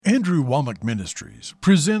Andrew Wommack Ministries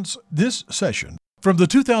presents this session from the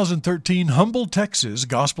 2013 Humble, Texas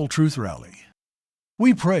Gospel Truth Rally.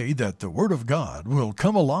 We pray that the Word of God will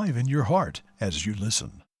come alive in your heart as you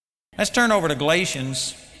listen. Let's turn over to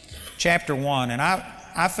Galatians chapter 1. And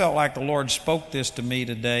I felt like the Lord spoke this to me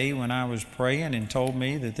today when I was praying and told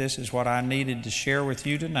me that this is what I needed to share with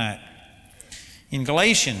you tonight. In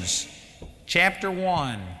Galatians chapter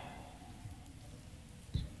 1,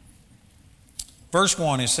 verse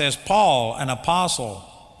 1, it says, Paul, an apostle,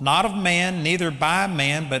 not of man, neither by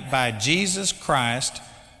man, but by Jesus Christ,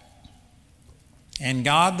 and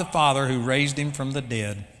God the Father who raised him from the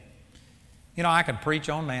dead. You know, I could preach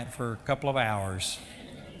on that for a couple of hours.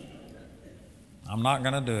 I'm not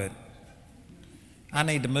going to do it. I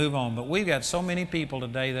need to move on. But we've got so many people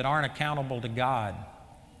today that aren't accountable to God.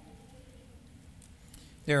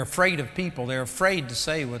 They're afraid of people. They're afraid to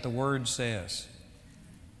say what the Word says.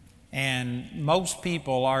 And most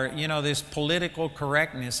people are, this political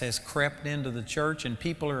correctness has crept into the church, and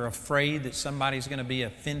people are afraid that somebody's going to be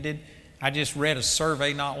offended. I just read a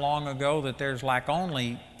survey not long ago that there's like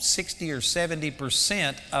only 60 or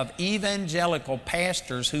 70% of evangelical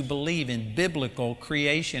pastors who believe in biblical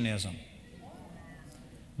creationism.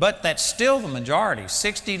 But that's still the majority.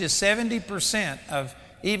 60 to 70% of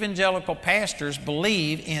evangelical pastors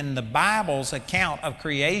believe in the Bible's account of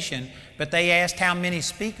creation, but they asked how many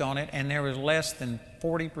speak on it, and there was less than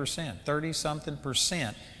 40%, 30-something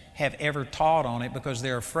percent have ever taught on it because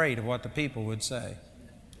they're afraid of what the people would say.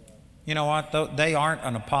 You know what? They aren't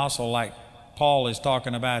an apostle like Paul is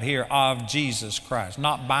talking about here of Jesus Christ.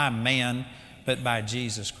 Not by man, but by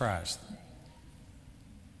Jesus Christ.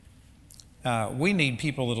 We need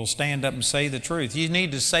people that will stand up and say the truth. You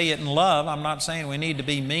need to say it in love. I'm not saying we need to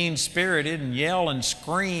be mean-spirited and yell and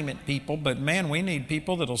scream at people, but man, we need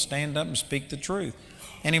people that will stand up and speak the truth.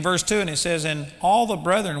 And in verse 2, and it says, And all the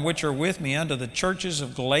brethren which are with me unto the churches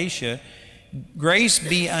of Galatia, grace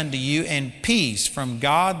be unto you and peace from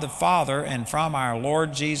God the Father and from our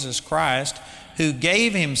Lord Jesus Christ, who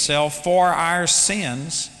gave himself for our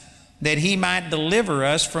sins, that he might deliver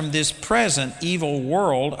us from this present evil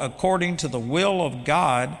world according to the will of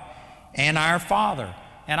God and our Father.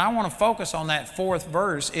 And I want to focus on that fourth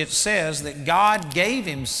verse. It says that God gave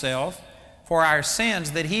himself for our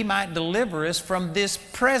sins that he might deliver us from this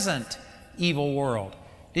present evil world.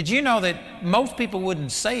 Did you know that most people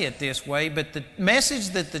wouldn't say it this way, but the message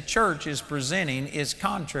that the church is presenting is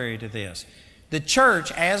contrary to this. The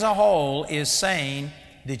church as a whole is saying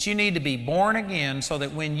that you need to be born again so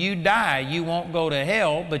that when you die, you won't go to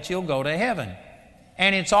hell, but you'll go to heaven.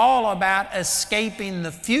 And it's all about escaping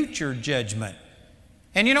the future judgment.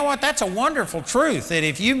 And you know what? That's a wonderful truth, that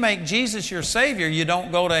if you make Jesus your Savior, you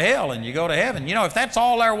don't go to hell and you go to heaven. You know, if that's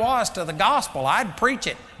all there was to the gospel, I'd preach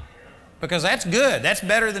it. Because that's good. That's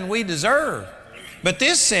better than we deserve. But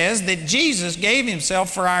this says that Jesus gave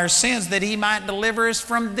himself for our sins that he might deliver us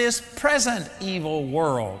from this present evil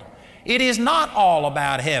world. It is not all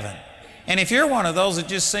about heaven. And if you're one of those that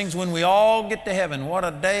just sings, when we all get to heaven, what a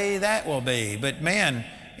day that will be. But man,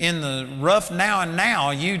 in the rough now and now,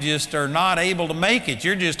 you just are not able to make it.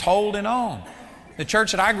 You're just holding on. The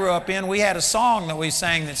church that I grew up in, we had a song that we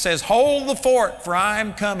sang that says, Hold the fort, for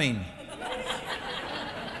I'm coming.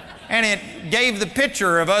 And it gave the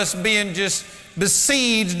picture of us being just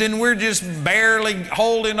besieged and we're just barely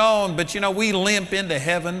holding on. But we limp into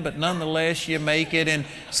heaven, but nonetheless you make it, and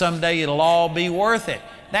someday it'll all be worth it.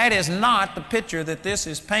 That is not the picture that this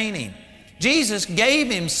is painting. Jesus gave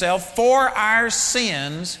himself for our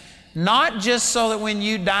sins, not just so that when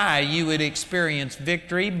you die you would experience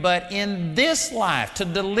victory, but in this life to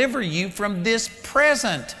deliver you from this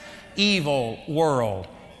present evil world,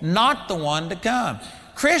 not the one to come.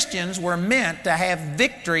 Christians were meant to have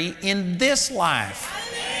victory in this life,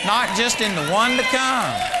 not just in the one to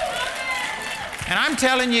come. And I'm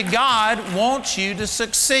telling you, God wants you to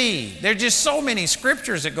succeed. There's just so many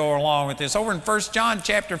scriptures that go along with this. Over in 1 John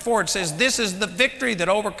chapter 4, it says, This is the victory that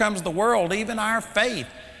overcomes the world, even our faith.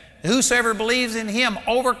 Whosoever believes in him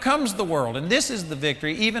overcomes the world. And this is the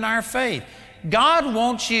victory, even our faith. God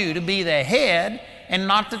wants you to be the head and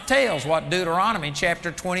not the tails, what Deuteronomy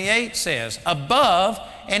chapter 28 says, above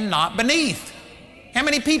and not beneath. How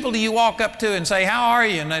many people do you walk up to and say, How are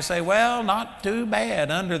you? And they say, Well, not too bad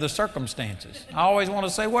under the circumstances. I always want to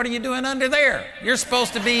say, What are you doing under there? You're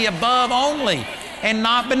supposed to be above only and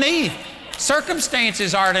not beneath.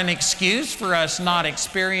 Circumstances aren't an excuse for us not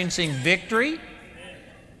experiencing victory.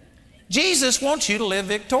 Jesus wants you to live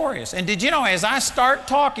victorious. And did you know, as I start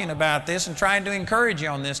talking about this and trying to encourage you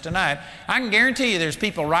on this tonight, I can guarantee you there's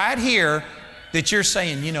people right here that you're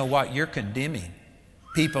saying, you know what, you're condemning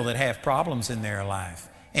people that have problems in their life.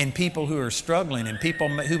 and people who are struggling, and people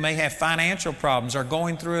who may have financial problems, are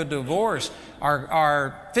going through a divorce,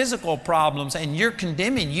 are physical problems, and you're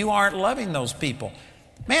condemning, you aren't loving those people.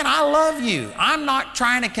 Man, I love you. I'm not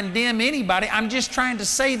trying to condemn anybody. I'm just trying to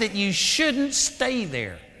say that you shouldn't stay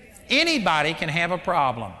there. Anybody can have a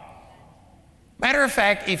problem. Matter of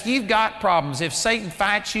fact, if you've got problems, if Satan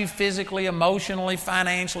fights you physically, emotionally,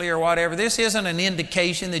 financially, or whatever, this isn't an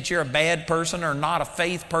indication that you're a bad person or not a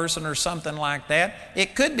faith person or something like that.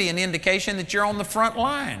 It could be an indication that you're on the front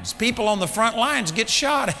lines. People on the front lines get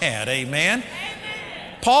shot at, amen?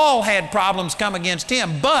 Paul had problems come against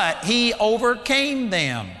him, but he overcame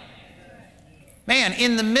them. Man,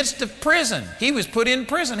 in the midst of prison, he was put in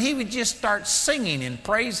prison, he would just start singing and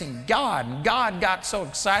praising God. And God got so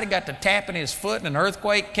excited, got to tapping his foot, and an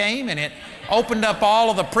earthquake came, and it opened up all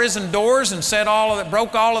of the prison doors and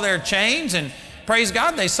broke all of their chains. And praise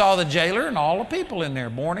God, they saw the jailer and all the people in there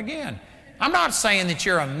born again. I'm not saying that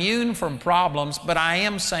you're immune from problems, but I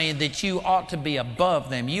am saying that you ought to be above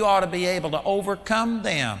them. You ought to be able to overcome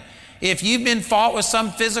them. If you've been fought with some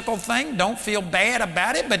physical thing, don't feel bad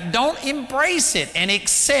about it, but don't embrace it and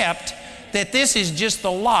accept that this is just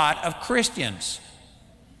the lot of Christians.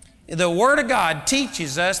 The Word of God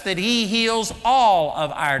teaches us that He heals all of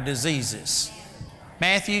our diseases.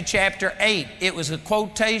 Matthew chapter 8, it was a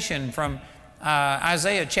quotation from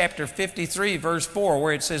Isaiah chapter 53 verse 4,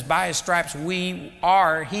 where it says, by His stripes we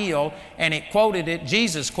are healed, and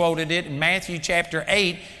Jesus quoted it in Matthew chapter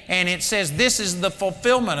 8, and it says, this is the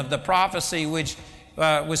fulfillment of the prophecy which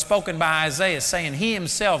was spoken by Isaiah, saying He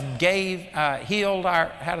Himself healed our,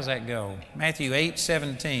 how does that go? Matthew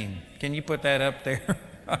 8:17. Can you put that up there?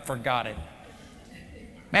 I forgot it.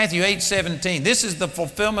 Matthew 8:17, this is the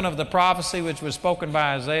fulfillment of the prophecy which was spoken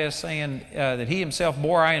by Isaiah, saying that He Himself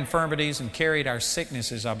bore our infirmities and carried our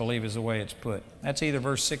sicknesses, I believe is the way it's put. That's either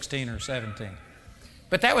verse 16 or 17.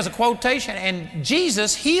 But that was a quotation, and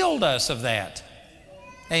Jesus healed us of that.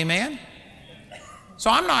 Amen? So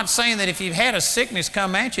I'm not saying that if you've had a sickness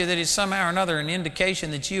come at you that is somehow or another an indication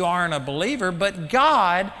that you aren't a believer, but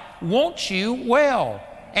God wants you well.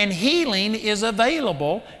 And healing is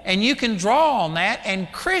available, and you can draw on that, and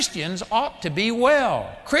Christians ought to be well.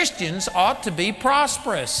 Christians ought to be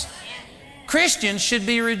prosperous. Christians should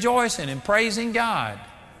be rejoicing and praising God.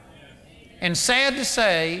 And sad to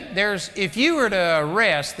say, if you were to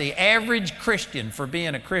arrest the average Christian for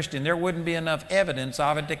being a Christian, there wouldn't be enough evidence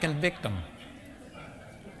of it to convict them.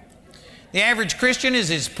 The average Christian is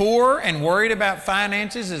as poor and worried about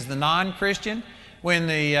finances as the non-Christian. When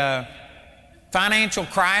the financial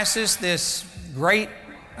crisis, this great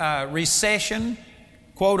recession,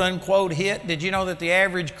 quote unquote, hit, did you know that the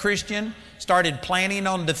average Christian started planning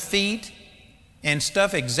on defeat and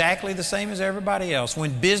stuff exactly the same as everybody else?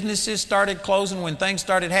 When businesses started closing, when things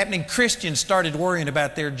started happening, Christians started worrying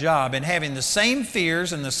about their job and having the same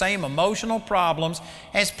fears and the same emotional problems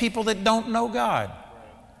as people that don't know God.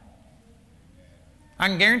 I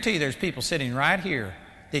can guarantee you there's people sitting right here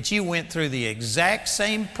that you went through the exact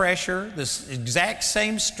same pressure, the exact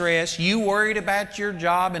same stress. You worried about your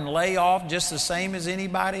job and layoff just the same as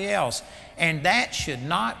anybody else. And that should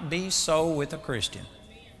not be so with a Christian.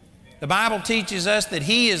 The Bible teaches us that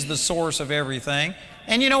He is the source of everything.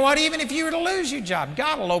 And you know what? Even if you were to lose your job,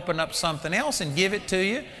 God will open up something else and give it to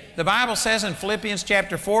you. The Bible says in Philippians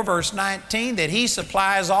chapter 4, verse 19, that He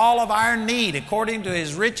supplies all of our need according to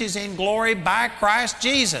His riches in glory by Christ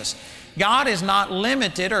Jesus. God is not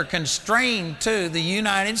limited or constrained to the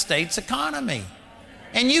United States economy.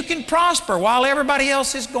 And you can prosper while everybody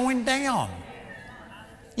else is going down.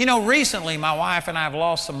 You know, recently my wife and I have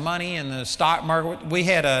lost some money in the stock market. We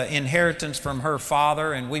had an inheritance from her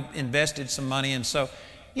father, and we invested some money. And so,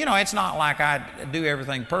 you know, it's not like I do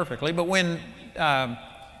everything perfectly. But when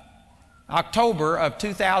October of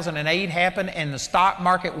 2008 happened and the stock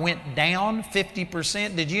market went down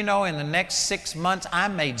 50%. Did you know in the next 6 months I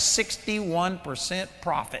made 61%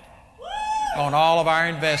 profit on all of our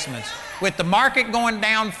investments? With the market going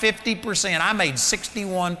down 50%, I made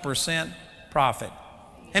 61% profit.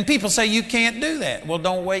 And people say, you can't do that. Well,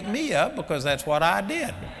 don't wake me up, because that's what I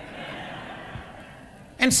did.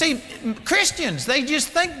 And see, Christians, they just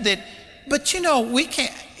think that, but you know, we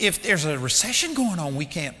can't, if there's a recession going on, we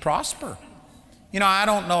can't prosper. You know, I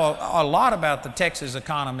don't know a lot about the Texas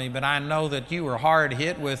economy, but I know that you were hard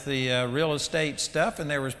hit with the real estate stuff, and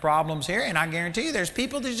there was problems here, and I guarantee you there's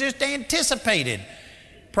people that just anticipated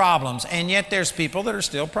problems, and yet there's people that are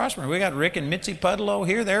still prospering. We got Rick and Mitzi Pudlow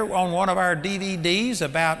here. They're on one of our DVDs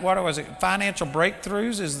about, what was it, Financial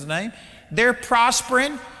Breakthroughs is the name. They're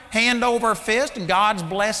prospering hand over fist, and God's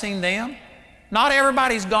blessing them. Not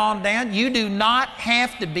everybody's gone down. You do not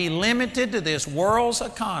have to be limited to this world's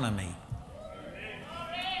economy.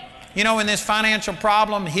 You know, when this financial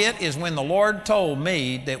problem hit is when the Lord told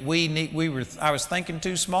me that I was thinking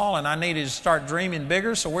too small and I needed to start dreaming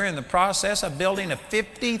bigger. So we're in the process of building a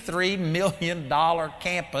 $53 million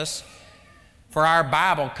campus for our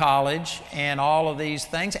Bible college and all of these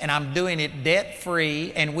things. And I'm doing it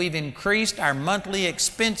debt-free. And we've increased our monthly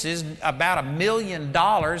expenses about $1 million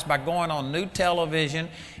by going on new television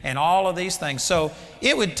and all of these things. So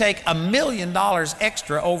it would take $1 million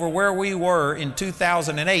extra over where we were in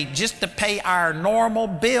 2008 just to pay our normal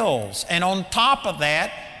bills. And on top of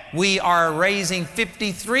that, we are raising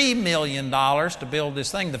 $53 million to build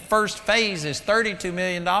this thing. The first phase is $32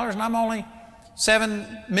 million, and I'm only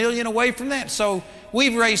 $7 million away from that. So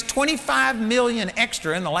we've raised $25 million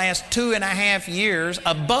extra in the last 2.5 years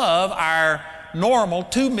above our normal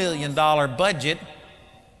 $2 million budget.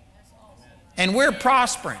 And we're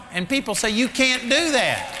prospering. And people say, you can't do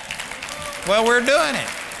that. Well, we're doing it.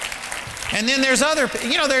 And then there's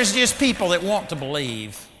there's just people that want to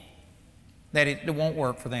believe that it won't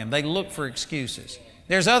work for them. They look for excuses.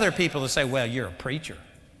 There's other people that say, well, you're a preacher,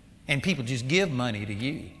 and people just give money to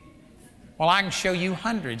you. Well, I can show you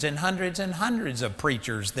hundreds and hundreds and hundreds of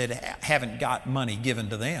preachers that haven't got money given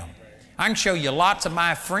to them. I can show you lots of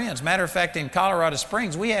my friends. Matter of fact, in Colorado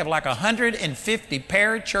Springs, we have like 150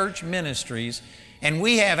 parachurch ministries, and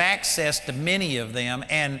we have access to many of them,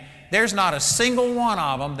 and there's not a single one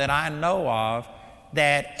of them that I know of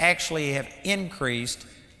that actually have increased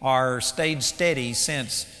or stayed steady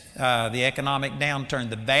since the economic downturn.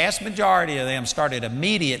 The vast majority of them started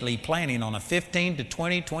immediately planning on a 15 to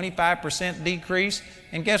 20, 25% decrease,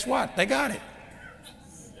 and guess what? They got it.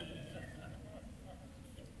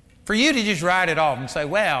 For you to just write it off and say,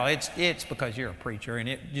 well, it's because you're a preacher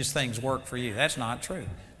and things work for you. That's not true.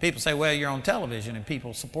 People say, well, you're on television and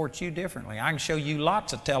people support you differently. I can show you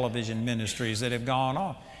lots of television ministries that have gone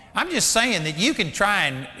off. I'm just saying that you can try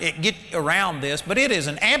and get around this, but it is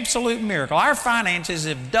an absolute miracle. Our finances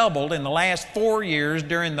have doubled in the last 4 years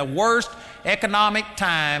during the worst economic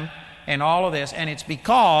time and all of this. And it's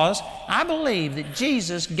because I believe that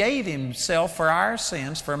Jesus gave Himself for our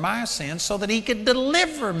sins, for my sins, so that He could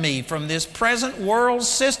deliver me from this present world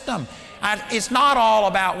system. It's not all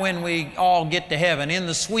about when we all get to heaven, in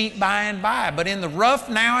the sweet by and by, but in the rough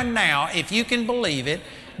now and now, if you can believe it,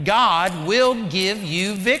 God will give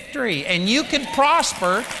you victory. And you can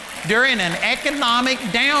prosper during an economic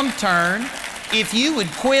downturn if you would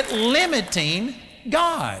quit limiting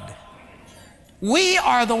God. We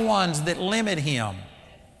are the ones that limit Him.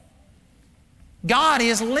 God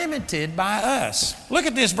is limited by us. Look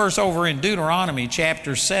at this verse over in Deuteronomy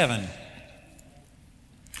chapter 7.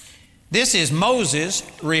 This is Moses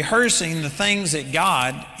rehearsing the things that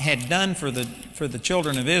God had done for the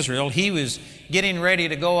children of Israel. He was getting ready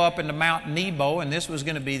to go up into Mount Nebo, and this was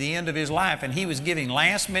going to be the end of his life. And he was giving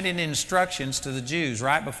last-minute instructions to the Jews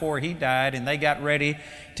right before he died, and they got ready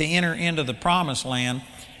to enter into the Promised Land.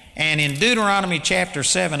 And in Deuteronomy chapter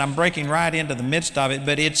 7, I'm breaking right into the midst of it,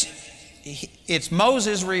 but it's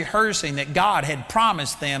Moses rehearsing that God had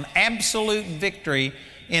promised them absolute victory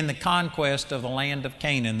in the conquest of the land of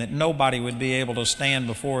Canaan, that nobody would be able to stand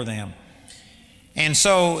before them. And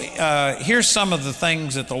so here's some of the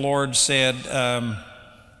things that the Lord said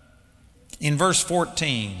in verse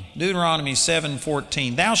 14, Deuteronomy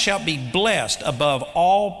 7:14. Thou shalt be blessed above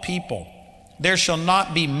all people. There shall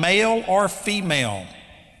not be male or female,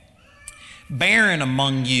 barren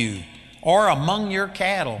among you, or among your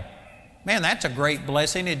cattle. Man, that's a great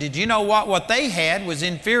blessing. And did you know what they had was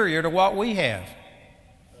inferior to what we have?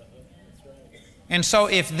 And so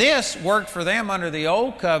if this worked for them under the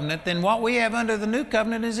old covenant, then what we have under the new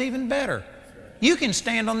covenant is even better. You can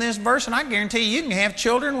stand on this verse, and I guarantee you can have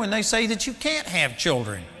children when they say that you can't have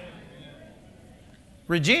children.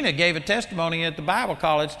 Regina gave a testimony at the Bible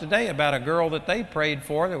college today about a girl that they prayed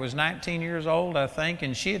for that was 19 years old, I think,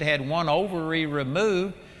 and she had had one ovary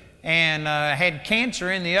removed and had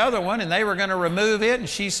cancer in the other one, and they were going to remove it, and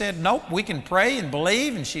she said, nope, we can pray and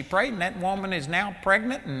believe, and she prayed, and that woman is now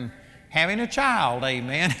pregnant and having a child,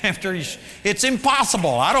 amen. It's impossible.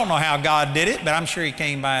 I don't know how God did it, but I'm sure He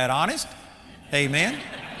came by it honest, amen.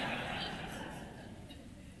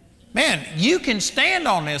 Man, you can stand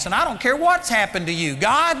on this, and I don't care what's happened to you.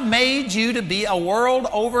 God made you to be a world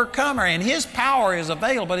overcomer, and His power is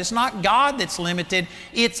available, but it's not God that's limited.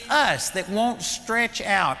 It's us that won't stretch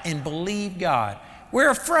out and believe God. We're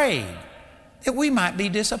afraid that we might be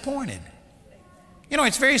disappointed. You know,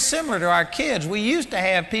 it's very similar to our kids. We used to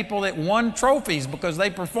have people that won trophies because they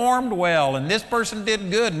performed well, and this person did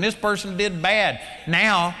good and this person did bad.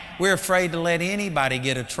 Now, we're afraid to let anybody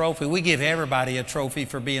get a trophy. We give everybody a trophy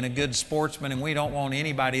for being a good sportsman, and we don't want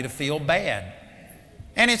anybody to feel bad.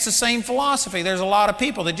 And it's the same philosophy. There's a lot of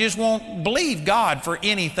people that just won't believe God for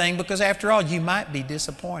anything because, after all, you might be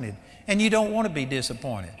disappointed, and you don't want to be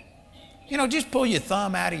disappointed. You know, just pull your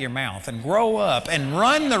thumb out of your mouth and grow up and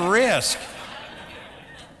run the risk.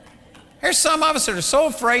 There's some of us that are so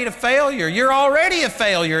afraid of failure. You're already a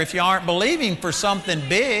failure if you aren't believing for something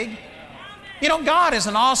big. You know, God is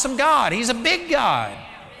an awesome God. He's a big God.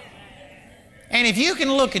 And if you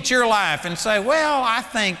can look at your life and say, well, I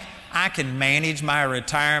think I can manage my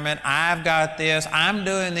retirement. I've got this. I'm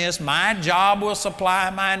doing this. My job will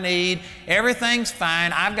supply my need. Everything's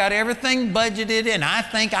fine. I've got everything budgeted, and I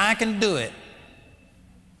think I can do it.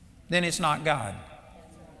 Then it's not God.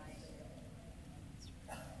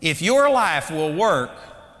 If your life will work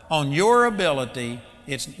on your ability,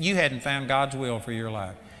 you hadn't found God's will for your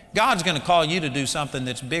life. God's going to call you to do something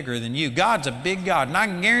that's bigger than you. God's a big God, and I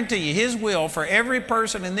can guarantee you His will for every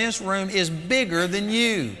person in this room is bigger than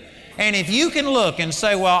you. And if you can look and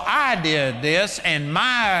say, well, I did this and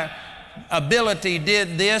my ability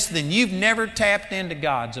did this, then you've never tapped into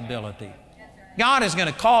God's ability. God is going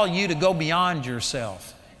to call you to go beyond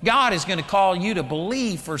yourself. God is going to call you to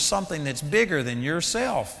believe for something that's bigger than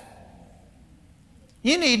yourself.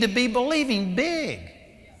 You need to be believing big.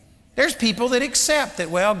 There's people that accept that,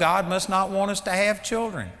 well, God must not want us to have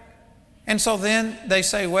children. And so then they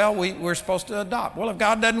say, well, we're supposed to adopt. Well, if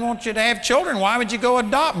God doesn't want you to have children, why would you go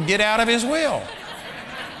adopt and get out of His will?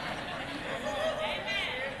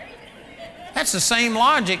 That's the same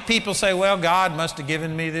logic. People say, well, God must have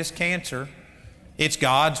given me this cancer. It's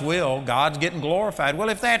God's will. God's getting glorified. Well,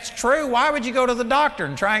 if that's true, why would you go to the doctor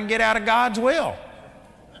and try and get out of God's will?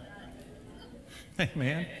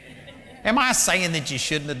 Amen. Am I saying that you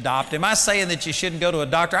shouldn't adopt? Am I saying that you shouldn't go to a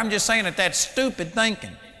doctor? I'm just saying that that's stupid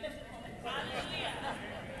thinking.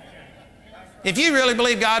 If you really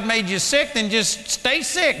believe God made you sick, then just stay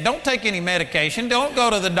sick. Don't take any medication. Don't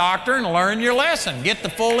go to the doctor and learn your lesson. Get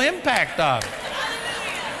the full impact of it.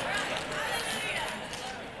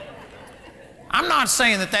 I'm not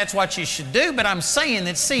saying that that's what you should do, but I'm saying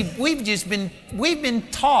that, see, we've been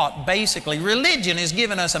taught, basically, religion has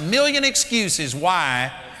given us a million excuses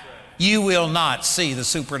why you will not see the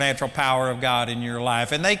supernatural power of God in your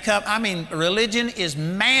life. And religion is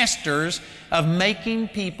masters of making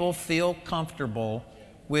people feel comfortable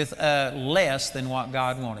with less than what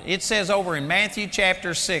God wanted. It says over in Matthew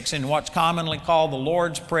chapter 6, in what's commonly called the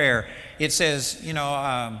Lord's Prayer, it says,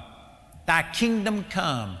 Thy kingdom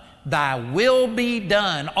come, Thy will be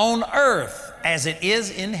done on earth as it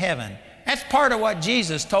is in heaven. That's part of what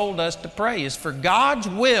Jesus told us to pray, is for God's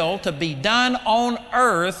will to be done on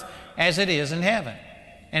earth as it is in heaven.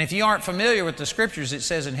 And if you aren't familiar with the Scriptures, it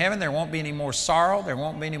says in heaven there won't be any more sorrow, there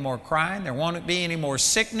won't be any more crying, there won't be any more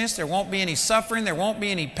sickness, there won't be any suffering, there won't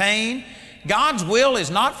be any pain. God's will is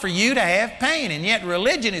not for you to have pain, and yet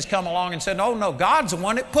religion has come along and said, oh no, God's the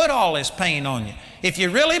one that put all this pain on you. If you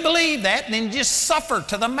really believe that, then just suffer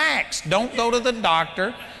to the max. Don't go to the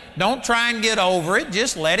doctor. Don't try and get over it.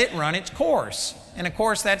 Just let it run its course. And of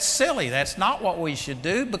course, that's silly. That's not what we should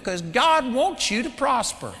do, because God wants you to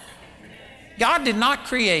prosper. God did not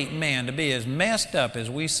create man to be as messed up as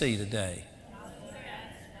we see today.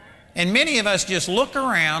 And many of us just look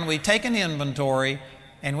around, we take an inventory,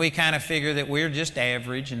 and we kind of figure that we're just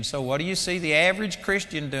average. And so what do you see the average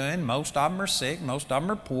Christian doing? Most of them are sick, most of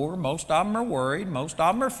them are poor, most of them are worried, most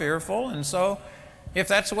of them are fearful. And so if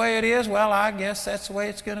that's the way it is, well, I guess that's the way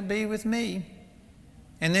it's going to be with me.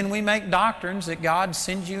 And then we make doctrines that God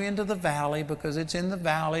sends you into the valley because it's in the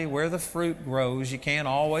valley where the fruit grows. You can't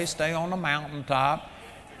always stay on the mountaintop.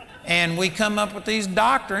 And we come up with these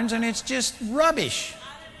doctrines, and it's just rubbish.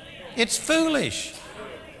 It's foolish.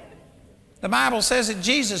 The Bible says that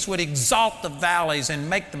Jesus would exalt the valleys and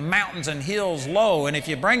make the mountains and hills low. And if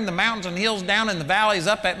you bring the mountains and hills down and the valleys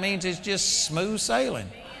up, that means it's just smooth sailing.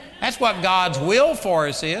 That's what God's will for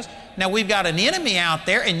us is. Now, we've got an enemy out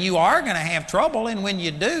there, and you are going to have trouble. And when you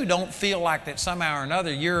do, don't feel like that somehow or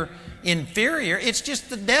another you're inferior. It's just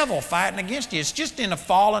the devil fighting against you. It's just in a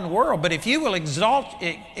fallen world. But if you will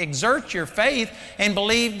exert your faith and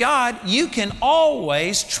believe God, you can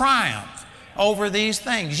always triumph over these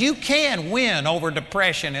things. You can win over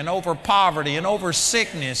depression and over poverty and over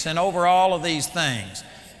sickness and over all of these things.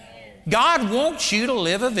 God wants you to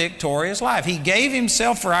live a victorious life. He gave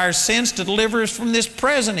Himself for our sins to deliver us from this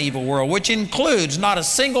present evil world, which includes not a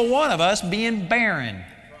single one of us being barren.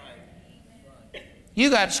 You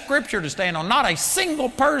got Scripture to stand on. Not a single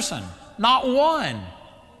person. Not one.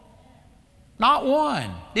 Not one.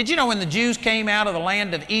 Did you know when the Jews came out of the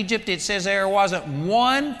land of Egypt, it says there wasn't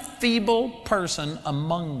one feeble person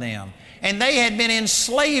among them. And they had been in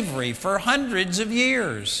slavery for hundreds of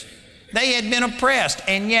years. They had been oppressed,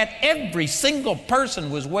 and yet every single person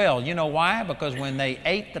was well. You know why? Because when they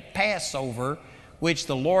ate the Passover, which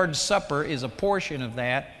the Lord's Supper is a portion of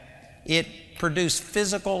that, it produced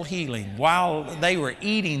physical healing. While they were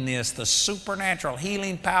eating this, the supernatural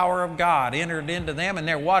healing power of God entered into them, and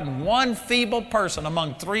there wasn't one feeble person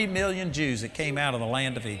among 3 million Jews that came out of the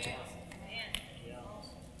land of Egypt.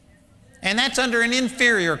 And that's under an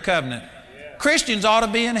inferior covenant. Christians ought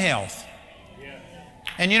to be in health.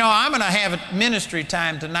 And you know, I'm going to have a ministry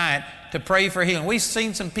time tonight to pray for healing. We've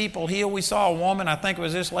seen some people heal. We saw a woman, I think it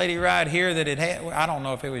was this lady right here, that had, I don't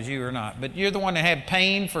know if it was you or not, but you're the one that had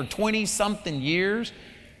pain for 20-something years,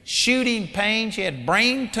 shooting pain. She had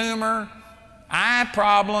brain tumor, eye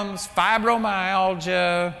problems,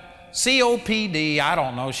 fibromyalgia, COPD, I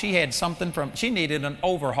don't know. She had something she needed an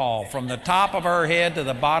overhaul from the top of her head to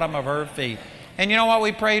the bottom of her feet. And you know what?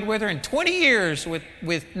 We prayed with her in 20 years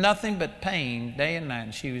with nothing but pain day and night,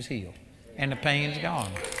 and she was healed. And the pain's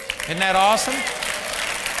gone. Isn't that awesome?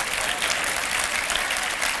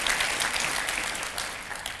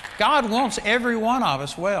 God wants every one of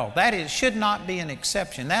us well. That should not be an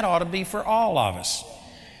exception. That ought to be for all of us.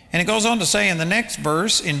 And it goes on to say in the next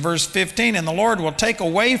verse, in verse 15, "And the Lord will take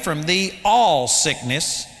away from thee all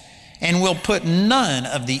sickness, and will put none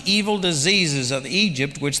of the evil diseases of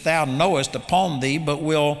Egypt which thou knowest upon thee, but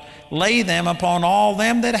will lay them upon all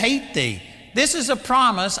them that hate thee." This is a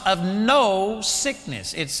promise of no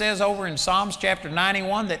sickness. It says over in Psalms chapter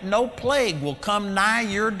 91 that no plague will come nigh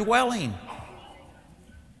your dwelling.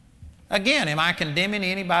 Again, am I condemning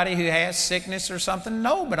anybody who has sickness or something?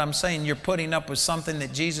 No, but I'm saying you're putting up with something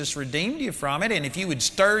that Jesus redeemed you from it. And if you would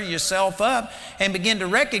stir yourself up and begin to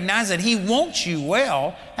recognize that He wants you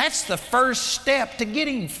well, that's the first step to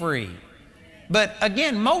getting free. But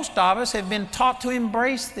again, most of us have been taught to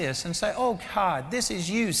embrace this and say, "Oh God, this is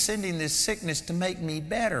you sending this sickness to make me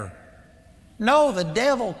better." No, the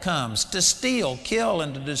devil comes to steal, kill,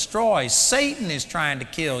 and to destroy. Satan is trying to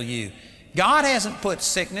kill you. God hasn't put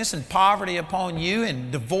sickness and poverty upon you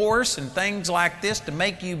and divorce and things like this to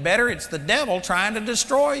make you better. It's the devil trying to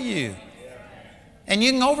destroy you. And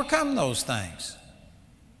you can overcome those things.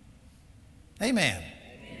 Amen.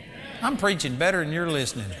 I'm preaching better than you're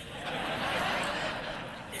listening.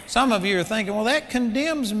 Some of you are thinking, well, that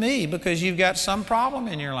condemns me because you've got some problem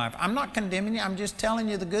in your life. I'm not condemning you. I'm just telling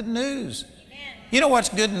you the good news. You know what's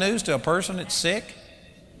good news to a person that's sick?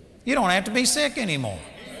 You don't have to be sick anymore.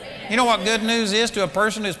 You know what good news is to a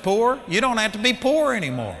person that's poor? You don't have to be poor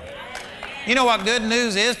anymore. You know what good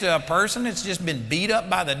news is to a person that's just been beat up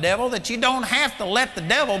by the devil? That you don't have to let the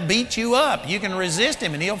devil beat you up. You can resist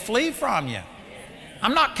him and he'll flee from you.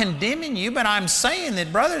 I'm not condemning you, but I'm saying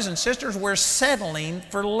that, brothers and sisters, we're settling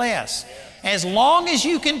for less. As long as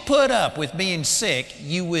you can put up with being sick,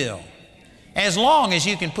 you will. As long as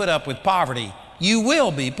you can put up with poverty, you will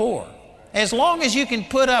be poor. As long as you can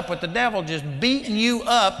put up with the devil just beating you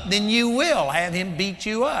up, then you will have him beat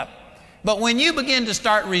you up. But when you begin to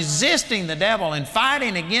start resisting the devil and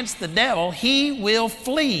fighting against the devil, he will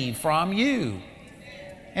flee from you.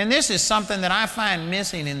 And this is something that I find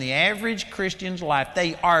missing in the average Christian's life.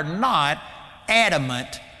 They are not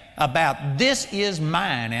adamant about this is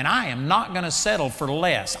mine and I am not going to settle for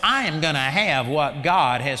less. I am going to have what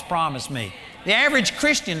God has promised me. The average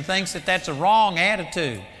Christian thinks that that's a wrong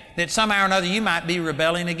attitude. That somehow or another you might be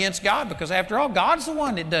rebelling against God, because after all, God's the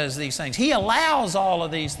one that does these things. He allows all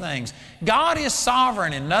of these things. God is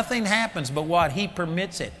sovereign and nothing happens but what He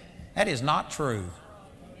permits it. That is not true.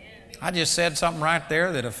 I just said something right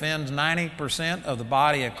there that offends 90% of the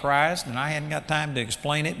body of Christ, and I hadn't got time to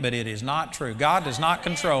explain it, but it is not true. God does not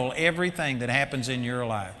control everything that happens in your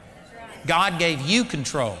life. God gave you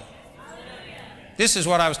control. This is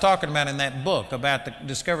what I was talking about in that book about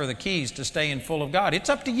discover the keys to staying full of God. It's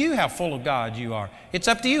up to you how full of God you are. It's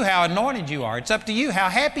up to you how anointed you are. It's up to you how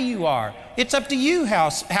happy you are. It's up to you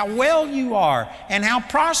how well you are and how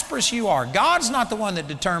prosperous you are. God's not the one that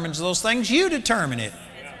determines those things. You determine it.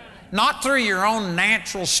 Not through your own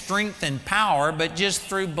natural strength and power, but just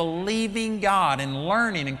through believing God and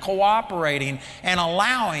learning and cooperating and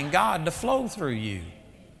allowing God to flow through you.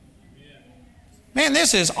 Man,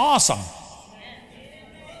 this is awesome.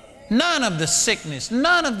 None of the sickness,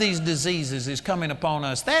 none of these diseases is coming upon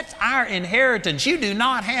us. That's our inheritance. You do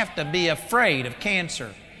not have to be afraid of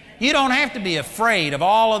cancer. You don't have to be afraid of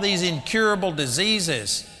all of these incurable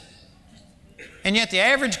diseases. And yet the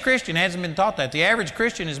average Christian hasn't been taught that. The average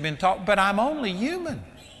Christian has been taught, but I'm only human.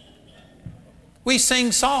 We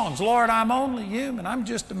sing songs, Lord, I'm only human. I'm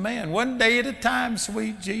just a man. One day at a time,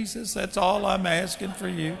 sweet Jesus. That's all I'm asking for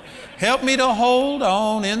you. Help me to hold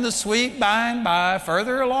on in the sweet by and by.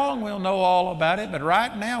 Further along, we'll know all about it. But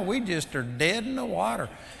right now, we just are dead in the water.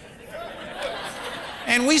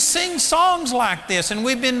 And we sing songs like this, and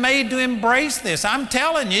we've been made to embrace this. I'm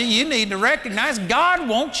telling you, you need to recognize God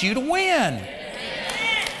wants you to win.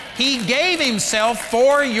 He gave Himself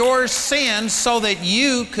for your sins so that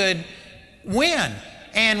you could win.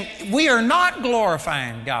 And we are not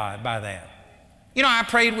glorifying God by that. You know, I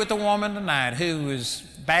prayed with a woman tonight who was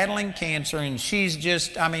battling cancer, and she's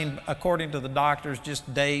just, according to the doctors,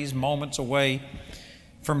 just days, moments away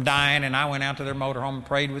from dying. And I went out to their motorhome and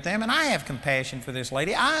prayed with them. And I have compassion for this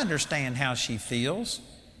lady. I understand how she feels.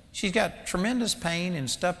 She's got tremendous pain and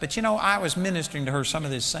stuff. But you know, I was ministering to her some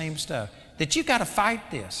of this same stuff. That you got to fight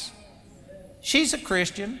this. She's a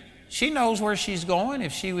Christian. She knows where she's going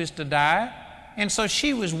if she was to die. And so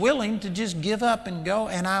she was willing to just give up and go.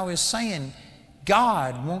 And I was saying,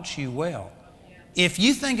 God wants you well. If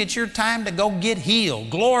you think it's your time to go get healed,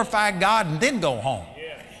 glorify God, and then go home.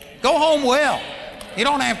 Go home well. You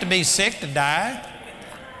don't have to be sick to die.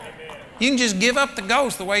 You can just give up the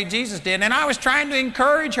ghost the way Jesus did. And I was trying to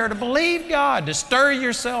encourage her to believe God, to stir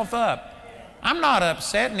yourself up. I'm not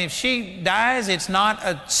upset, and if she dies, it's not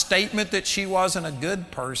a statement that she wasn't a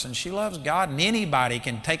good person. She loves God, and anybody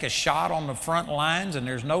can take a shot on the front lines, and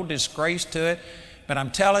there's no disgrace to it. But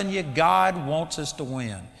I'm telling you, God wants us to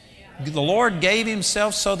win. The Lord gave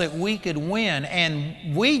Himself so that we could win,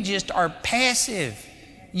 and we just are passive.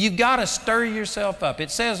 You've got to stir yourself up.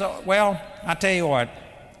 It says, well, I tell you what,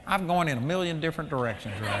 I'm going in a million different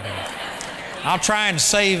directions right here. I'll try and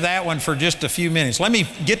save that one for just a few minutes. Let me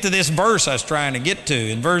get to this verse I was trying to get to.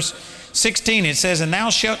 In verse 16 it says, "And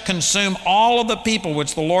thou shalt consume all of the people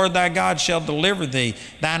which the Lord thy God shall deliver thee.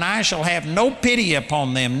 Thine eye shall have no pity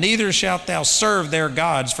upon them, neither shalt thou serve their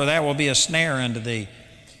gods, for that will be a snare unto thee."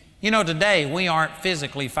 You know, today we aren't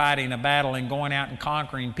physically fighting a battle and going out and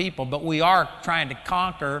conquering people, but we are trying to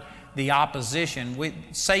conquer the opposition.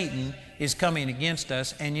 Satan is coming against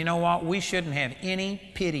us, and you know what? We shouldn't have any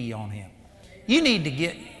pity on him. You need to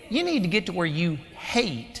get to where you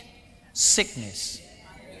hate sickness.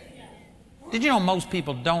 Did you know most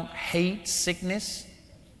people don't hate sickness?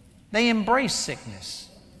 They embrace sickness.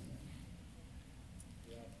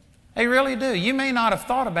 They really do. You may not have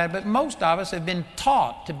thought about it, but most of us have been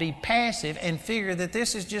taught to be passive and figure that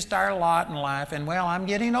this is just our lot in life. And well, I'm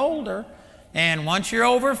getting older. And once you're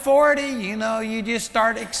over 40, you know, you just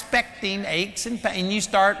start expecting aches and pain. You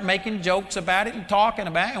start making jokes about it and talking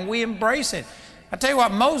about it, and we embrace it. I tell you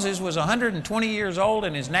what, Moses was 120 years old,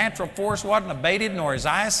 and his natural force wasn't abated, nor his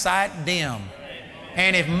eyesight dim.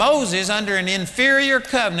 And if Moses, under an inferior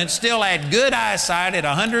covenant, still had good eyesight at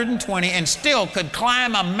 120 and still could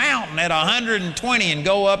climb a mountain at 120 and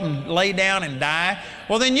go up and lay down and die,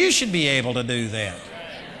 well, then you should be able to do that.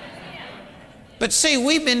 But see,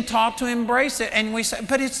 we've been taught to embrace it, and we say,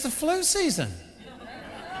 but it's the flu season.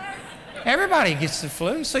 Everybody gets the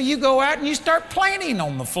flu, so you go out and you start planning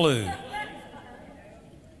on the flu.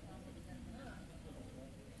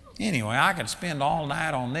 Anyway, I could spend all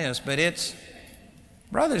night on this, but it's,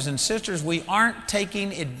 brothers and sisters, we aren't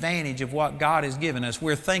taking advantage of what God has given us.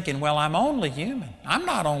 We're thinking, well, I'm only human. I'm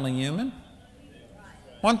not only human.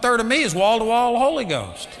 1/3 of me is wall-to-wall Holy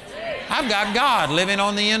Ghost. I've got God living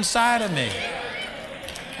on the inside of me.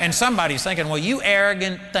 And somebody's thinking, well, you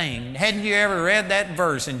arrogant thing. Hadn't you ever read that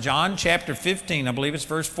verse in John chapter 15, I believe it's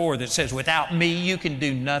verse 4, that says, without me you can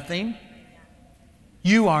do nothing.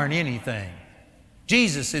 You aren't anything.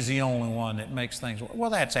 Jesus is the only one that makes things work. Well,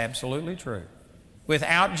 that's absolutely true.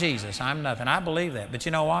 Without Jesus, I'm nothing. I believe that. But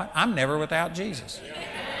you know what? I'm never without Jesus.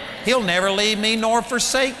 He'll never leave me nor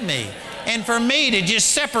forsake me. And for me to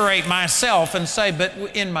just separate myself and say, but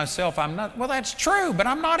in myself I'm not, well, that's true, but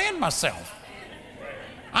I'm not in myself.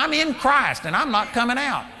 I'm in Christ, and I'm not coming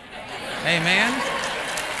out. Amen?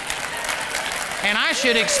 And I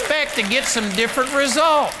should expect to get some different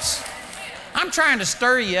results. I'm trying to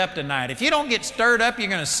stir you up tonight. If you don't get stirred up, you're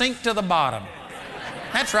going to sink to the bottom.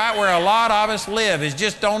 That's right where a lot of us live, is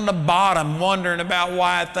just on the bottom, wondering about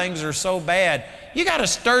why things are so bad. You got to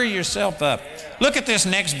stir yourself up. Look at this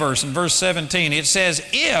next verse in verse 17. It says,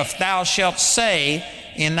 if thou shalt say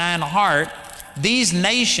in thine heart, these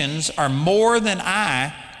nations are more than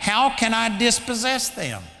I, how can I dispossess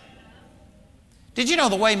them? Did you know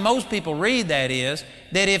the way most people read that is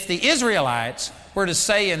that if the Israelites were to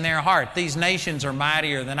say in their heart, these nations are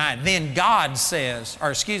mightier than I, then God says, or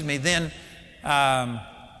excuse me, then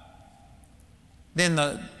then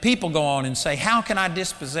the people go on and say, how can I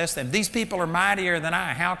dispossess them? These people are mightier than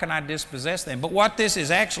I. How can I dispossess them? But what this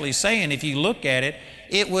is actually saying, if you look at it,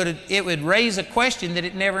 it would raise a question that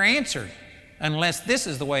it never answered, unless this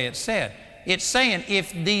is the way it's said. It's saying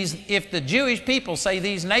if the Jewish people say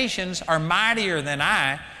these nations are mightier than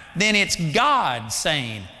I, then it's God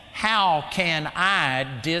saying, how can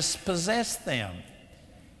I dispossess them?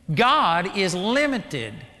 God is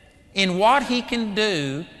limited in what He can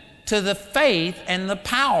do to the faith and the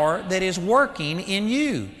power that is working in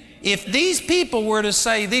you. If these people were to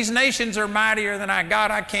say, these nations are mightier than I,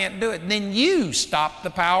 God, I can't do it, then you stop the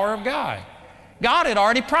power of God. God had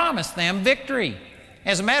already promised them victory.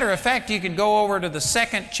 As a matter of fact, you can go over to the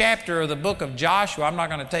 2nd chapter of the book of Joshua. I'm not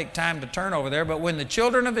going to take time to turn over there, but when the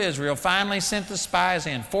children of Israel finally sent the spies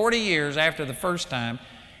in, 40 years after the first time,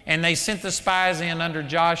 and they sent the spies in under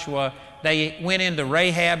Joshua, they went into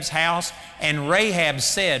Rahab's house, and Rahab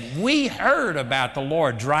said, we heard about the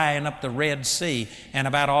Lord drying up the Red Sea and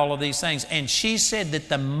about all of these things. And she said that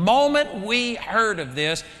the moment we heard of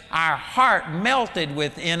this, our heart melted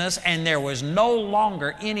within us, and there was no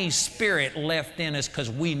longer any spirit left in us, because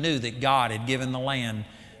we knew that God had given the land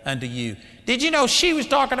unto you. Did you know she was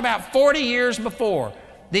talking about 40 years before?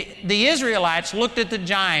 The Israelites looked at the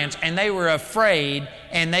giants and they were afraid,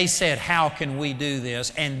 and they said, how can we do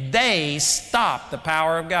this? And they stopped the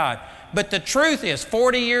power of God. But the truth is,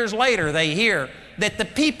 40 years later, they hear that the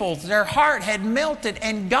people, their heart had melted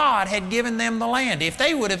and God had given them the land. If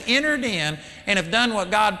they would have entered in and have done what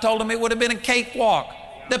God told them, it would have been a cakewalk.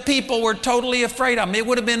 The people were totally afraid of them. It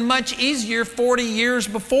would have been much easier 40 years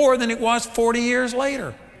before than it was 40 years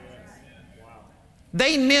later.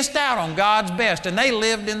 They missed out on God's best, and they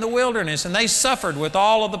lived in the wilderness, and they suffered with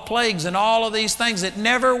all of the plagues and all of these things. It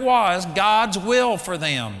never was God's will for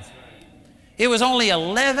them. It was only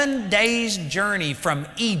 11 days' journey from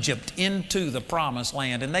Egypt into the Promised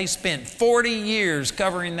Land, and they spent 40 years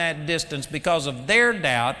covering that distance because of their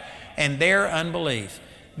doubt and their unbelief.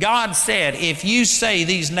 God said, if you say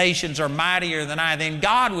these nations are mightier than I, then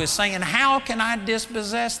God was saying, how can I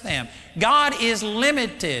dispossess them? God is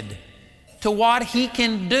limited to what He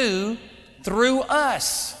can do through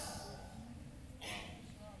us.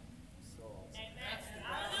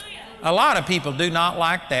 A lot of people do not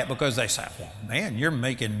like that, because they say, well, man, you're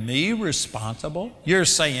making me responsible. You're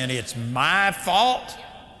saying it's my fault.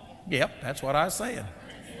 Yep, that's what I was saying.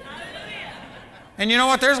 And you know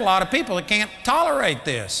what? There's a lot of people that can't tolerate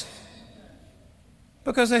this,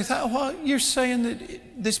 because they thought, well, you're saying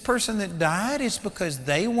that this person that died is because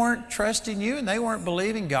they weren't trusting you and they weren't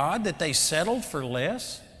believing God, that they settled for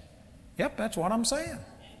less. Yep, that's what I'm saying.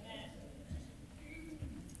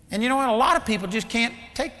 And you know what? A lot of people just can't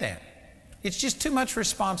take that. It's just too much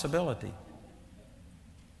responsibility.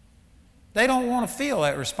 They don't want to feel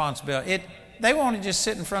that responsibility. They want to just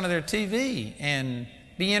sit in front of their TV and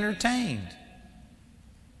be entertained.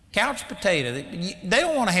 Couch potato. They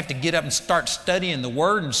don't want to have to get up and start studying the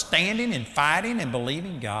Word and standing and fighting and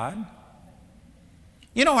believing God.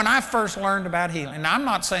 You know, when I first learned about healing, and I'm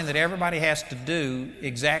not saying that everybody has to do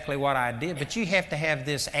exactly what I did, but you have to have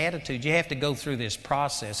this attitude. You have to go through this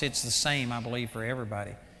process. It's the same, I believe, for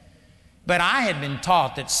everybody. But I had been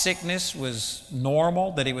taught that sickness was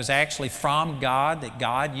normal, that it was actually from God, that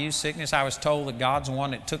God used sickness. I was told that God's the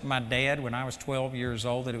one that took my dad when I was 12 years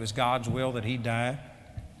old, that it was God's will that he die.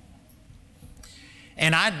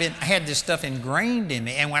 And I had this stuff ingrained in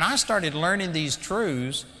me. And when I started learning these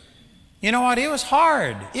truths, you know what? It was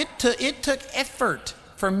hard. It took effort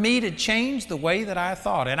for me to change the way that I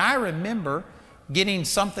thought. And I remember getting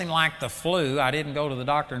something like the flu. I didn't go to the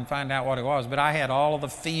doctor and find out what it was, but I had all of the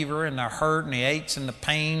fever and the hurt and the aches and the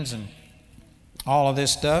pains and all of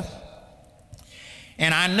this stuff.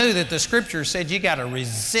 And I knew that the Scripture said you got to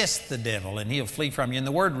resist the devil and he'll flee from you. And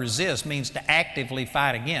the word resist means to actively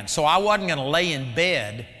fight against. So I wasn't going to lay in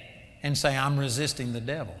bed and say, I'm resisting the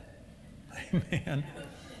devil. Amen.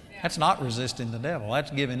 That's not resisting the devil.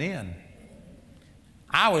 That's giving in.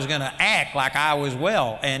 I was going to act like I was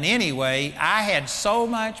well. And anyway, I had so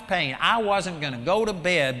much pain. I wasn't going to go to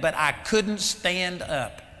bed, but I couldn't stand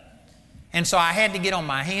up. And so I had to get on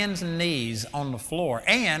my hands and knees on the floor.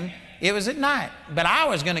 And it was at night, but I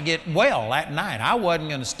was going to get well that night. I wasn't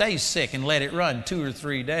going to stay sick and let it run 2 or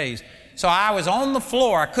 3 days. So I was on the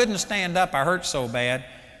floor. I couldn't stand up. I hurt so bad.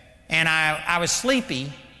 And I was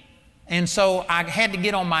sleepy. And so I had to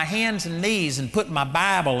get on my hands and knees and put my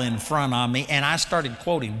Bible in front of me, and I started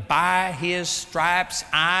quoting, by His stripes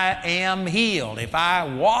I am healed. If I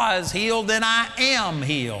was healed, then I am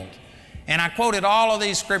healed. And I quoted all of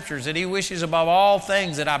these scriptures, that He wishes above all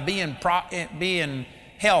things that I be in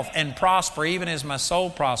health and prosper, even as my soul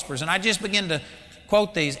prospers. And I just began to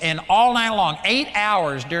quote these, and all night long, 8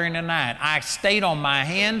 hours during the night, I stayed on my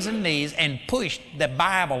hands and knees and pushed the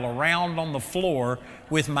Bible around on the floor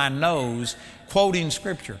with my nose, quoting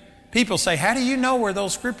Scripture. People say, how do you know where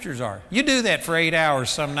those Scriptures are? You do that for 8 hours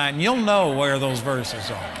some night and you'll know where those verses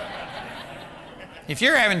are. If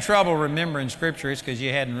you're having trouble remembering Scripture, it's because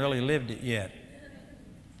you hadn't really lived it yet.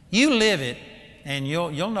 You live it and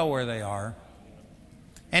you'll know where they are.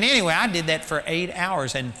 And anyway, I did that for 8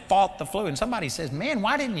 hours and fought the flu. And somebody says, man,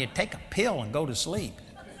 why didn't you take a pill and go to sleep?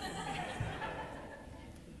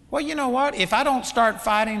 Well, you know what? If I don't start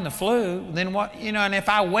fighting the flu, then what, and if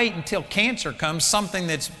I wait until cancer comes, something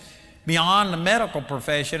that's beyond the medical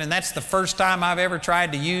profession, and that's the first time I've ever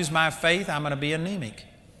tried to use my faith, I'm going to be anemic.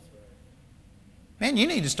 Man, you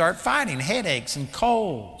need to start fighting headaches and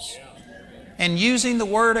colds. And using the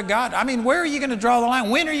Word of God. I mean, where are you going to draw the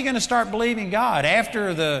line? When are you going to start believing God?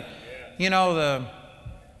 After the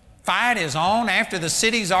fight is on, after the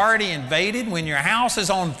city's already invaded, when your house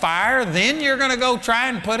is on fire, then you're going to go try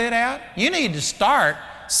and put it out? You need to start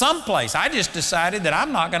someplace. I just decided that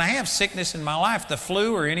I'm not going to have sickness in my life, the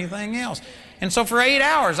flu or anything else. And so for 8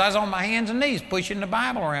 hours, I was on my hands and knees pushing the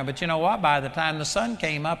Bible around. But you know what? By the time the sun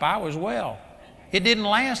came up, I was well. It didn't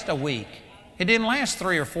last a week. It didn't last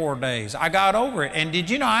 3 or 4 days. I got over it. And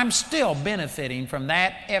did you know I'm still benefiting from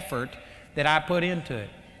that effort that I put into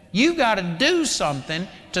it? You've got to do something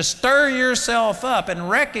to stir yourself up and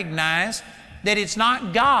recognize that it's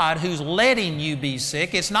not God who's letting you be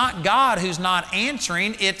sick. It's not God who's not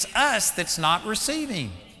answering. It's us that's not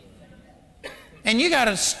receiving. And you got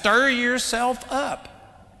to stir yourself up.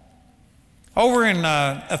 Over in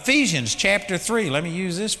Ephesians chapter 3, let me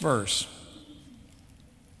use this verse.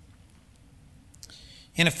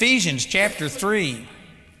 In Ephesians chapter 3,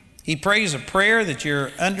 he prays a prayer that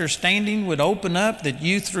your understanding would open up, that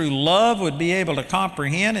you through love would be able to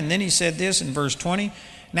comprehend. And then he said this in verse 20,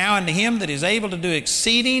 now unto him that is able to do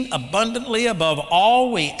exceeding abundantly above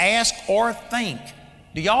all we ask or think.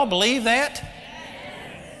 Do y'all believe that?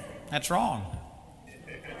 That's wrong.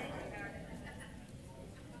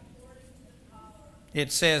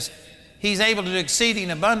 It says, he's able to do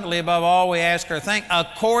exceeding abundantly above all we ask or think,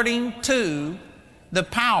 according to the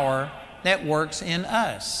power that works in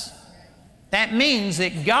us. That means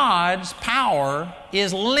that God's power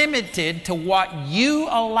is limited to what you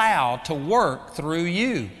allow to work through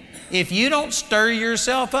you. If you don't stir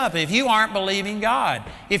yourself up, if you aren't believing God,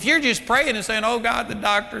 if you're just praying and saying, oh God, the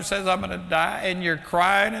doctor says I'm going to die, and you're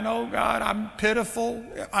crying and oh God, I'm pitiful,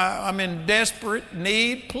 I'm in desperate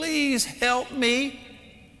need, please help me.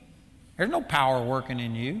 There's no power working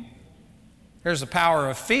in you. There's the power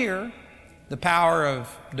of fear, the power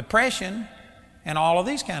of depression, and all of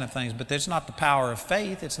these kind of things. But it's not the power of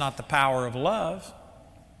faith. It's not the power of love.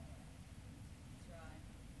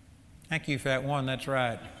 Thank you for that one. That's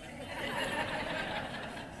right.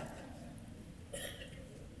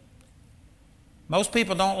 Most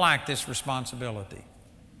people don't like this responsibility.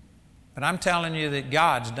 But I'm telling you that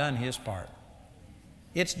God's done His part.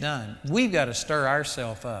 It's done. We've got to stir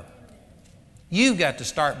ourselves up. You've got to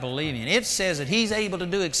start believing. It says that He's able to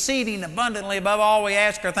do exceeding abundantly above all we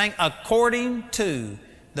ask or think according to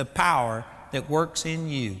the power that works in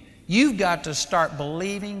you. You've got to start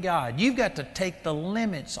believing God. You've got to take the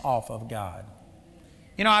limits off of God.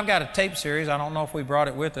 You know, I've got a tape series. I don't know if we brought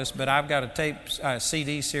it with us, but I've got a tape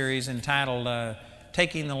CD series entitled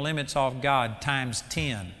Taking the Limits Off God times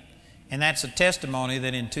 10. And that's a testimony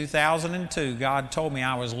that in 2002, God told me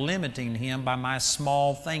I was limiting Him by my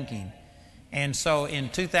small thinking. And so in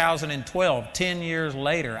 2012, 10 years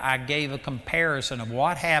later, I gave a comparison of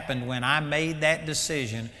what happened when I made that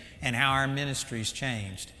decision and how our ministries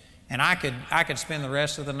changed. And I could spend the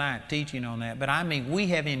rest of the night teaching on that. But I mean, we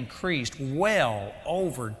have increased well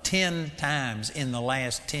over 10 times in the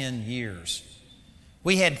last 10 years.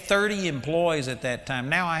 We had 30 employees at that time.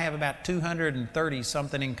 Now I have about 230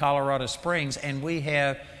 something in Colorado Springs, and we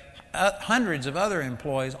have hundreds of other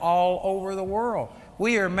employees all over the world.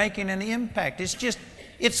 We are making an impact.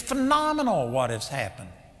 It's phenomenal what has happened.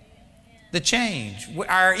 The change.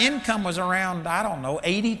 Our income was around,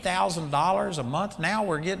 $80,000 a month. Now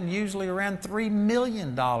we're getting usually around $3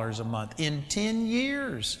 million a month in 10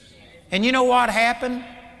 years. And you know what happened?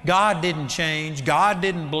 God didn't change. God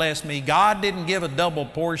didn't bless me. God didn't give a double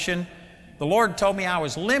portion. The Lord told me I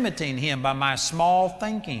was limiting Him by my small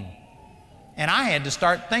thinking. And I had to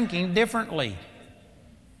start thinking differently.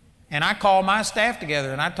 And I called my staff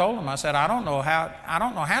together and I told them, I said, I don't know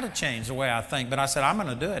how to change the way I think, but I said, I'm going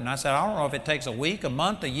to do it. And I said, I don't know if it takes a week, a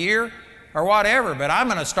month, a year, or whatever, but I'm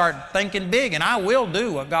going to start thinking big, and I will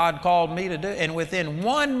do what God called me to do. And within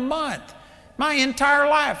 1 month, my entire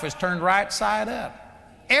life was turned right side up.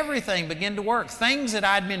 Everything began to work. Things that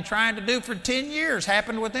I'd been trying to do for 10 years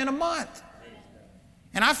happened within a month.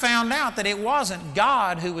 And I found out that it wasn't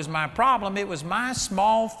God who was my problem, it was my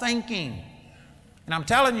small thinking. And I'm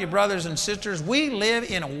telling you, brothers and sisters, we live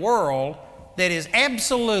in a world that is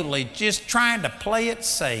absolutely just trying to play it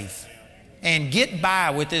safe and get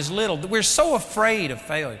by with this little. We're so afraid of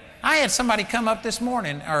failure. I had somebody come up this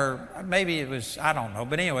morning, or maybe it was, I don't know,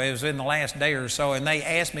 but anyway, it was in the last day or so, and they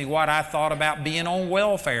asked me what I thought about being on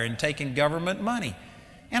welfare and taking government money.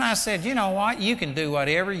 And I said, you know what, you can do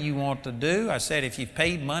whatever you want to do. I said, if you've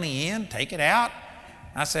paid money in, take it out.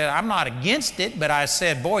 I said, I'm not against it, but I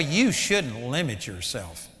said, boy, you shouldn't limit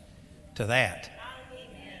yourself to that.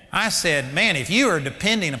 I said, man, if you are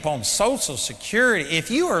depending upon Social Security,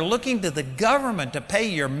 if you are looking to the government to pay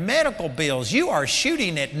your medical bills, you are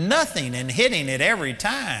shooting at nothing and hitting it every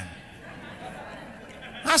time.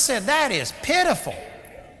 I said, that is pitiful.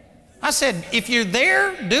 I said, if you're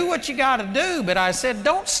there, do what you got to do, but I said,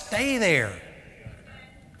 don't stay there.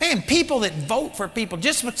 Man, people that vote for people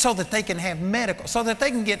just so that they can have medical, so that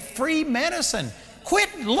they can get free medicine.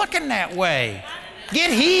 Quit looking that way.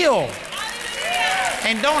 Get healed.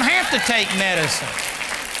 And don't have to take medicine.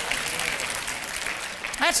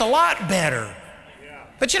 That's a lot better.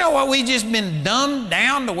 But you know what? We've just been dumbed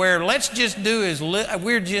down to where let's just do is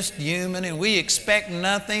we're just human and we expect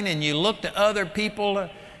nothing, and you look to other people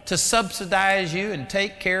to subsidize you and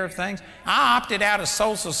take care of things. I opted out of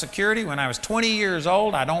Social Security when I was 20 years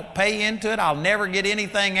old. I don't pay into it. I'll never get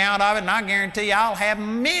anything out of it, and I guarantee you I'll have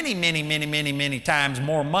many times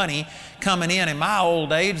more money coming in my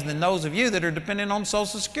old age than those of you that are dependent on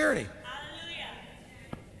Social Security.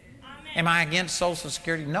 Am I against Social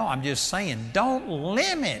Security? No, I'm just saying don't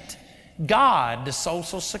limit God to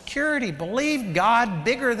Social Security. Believe God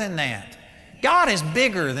bigger than that. God is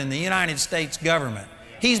bigger than the United States government.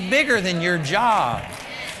 He's bigger than your job.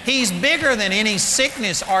 He's bigger than any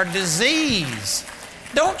sickness or disease.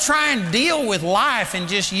 Don't try and deal with life in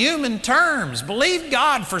just human terms. Believe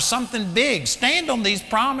God for something big. Stand on these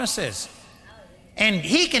promises. And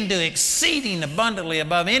He can do exceeding abundantly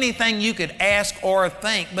above anything you could ask or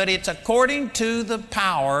think, but it's according to the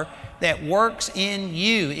power that works in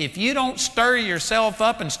you. If you don't stir yourself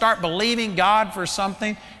up and start believing God for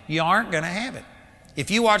something, you aren't going to have it. If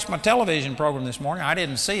you watched my television program this morning, I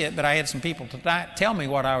didn't see it, but I had some people tonight tell me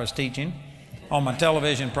what I was teaching on my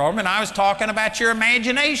television program, and I was talking about your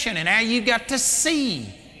imagination and how you got to see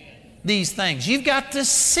these things. You've got to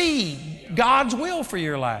see God's will for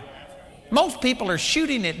your life. Most people are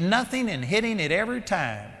shooting at nothing and hitting it every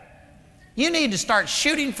time. You need to start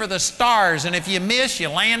shooting for the stars, and if you miss, you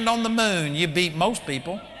land on the moon. You beat most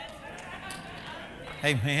people.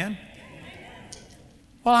 Amen.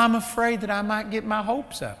 Well, I'm afraid that I might get my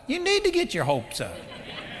hopes up. You need to get your hopes up.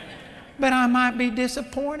 But I might be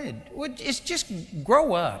disappointed. It's just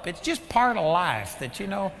grow up. It's just part of life that, you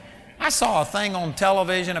know. I saw a thing on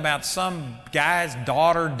television about some guy's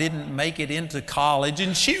daughter didn't make it into college,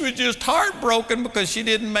 and she was just heartbroken because she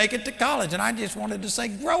didn't make it to college. And I just wanted to say,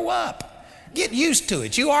 grow up. Get used to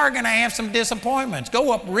it. You are going to have some disappointments.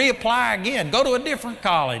 Go up, reapply again. Go to a different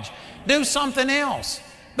college. Do something else.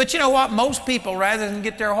 But you know what? Most people, rather than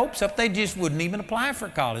get their hopes up, they just wouldn't even apply for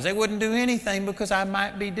college. They wouldn't do anything because I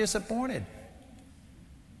might be disappointed.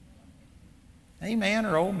 Amen,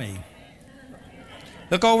 or oh me.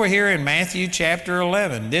 Look over here in Matthew chapter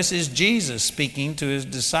 11. This is Jesus speaking to His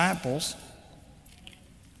disciples.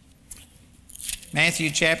 Matthew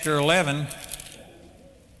chapter 11.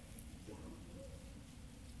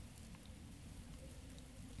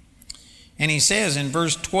 And He says in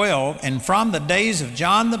verse 12, "And from the days of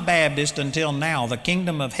John the Baptist until now, the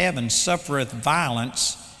kingdom of heaven suffereth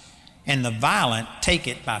violence, and the violent take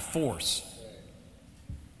it by force."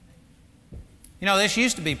 You know, this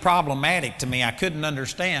used to be problematic to me. I couldn't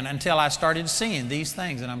understand until I started seeing these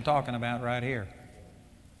things that I'm talking about right here.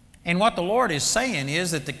 And what the Lord is saying is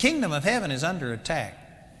that the kingdom of heaven is under attack.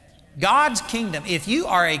 God's kingdom, if you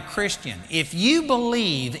are a Christian, if you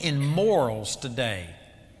believe in morals today,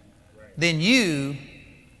 then you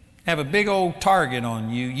have a big old target on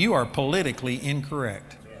you. You are politically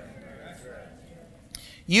incorrect.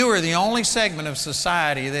 You are the only segment of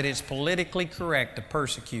society that is politically correct to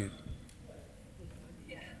persecute.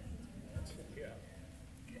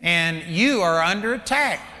 And you are under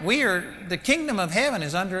attack. The kingdom of heaven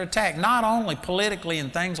is under attack, not only politically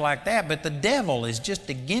and things like that, but the devil is just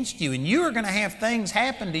against you. And you are going to have things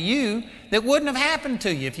happen to you that wouldn't have happened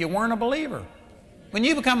to you if you weren't a believer. When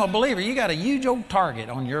you become a believer, you got a huge old target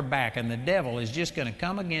on your back, and the devil is just going to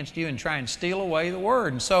come against you and try and steal away the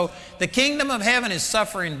word. And so the kingdom of heaven is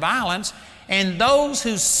suffering violence, And those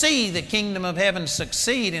who see the kingdom of heaven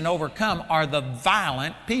succeed and overcome are the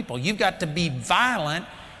violent people. You've got to be violent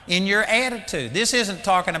in your attitude. This isn't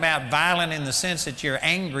talking about violent in the sense that you're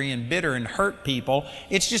angry and bitter and hurt people.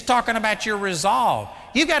 It's just talking about your resolve.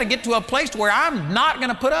 You've got to get to a place where I'm not going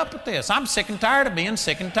to put up with this. I'm sick and tired of being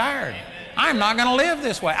sick and tired. I'm not going to live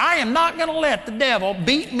this way. I am not going to let the devil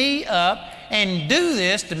beat me up and do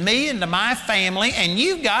this to me and to my family, and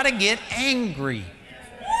you've got to get angry.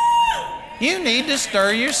 You need to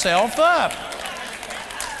stir yourself up.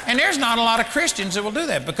 And there's not a lot of Christians that will do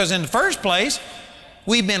that, because in the first place,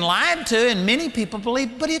 we've been lied to, and many people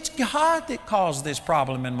believe, but it's God that caused this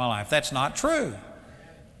problem in my life. That's not true.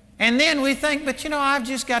 And then we think, but I've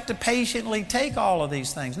just got to patiently take all of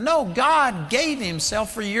these things. No, God gave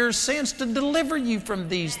Himself for your sins to deliver you from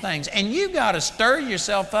these things. And you've got to stir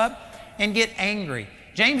yourself up and get angry.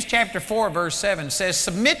 James chapter 4, verse 7 says,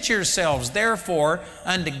 submit yourselves, therefore,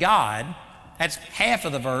 unto God. That's half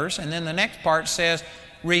of the verse. And then the next part says,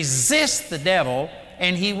 resist the devil,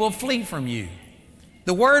 and he will flee from you.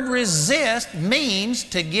 The word resist means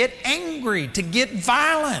to get angry, to get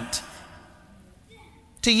violent,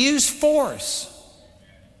 to use force.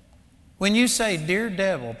 When you say, dear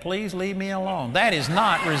devil, please leave me alone, that is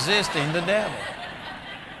not resisting the devil.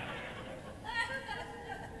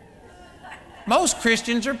 Most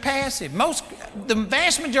Christians are passive. The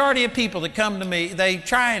vast majority of people that come to me, they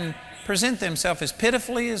try and present themselves as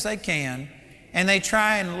pitifully as they can, and they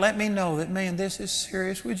try and let me know that, man, this is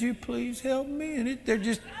serious. Would you please help me? And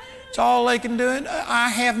it's all they can do. And I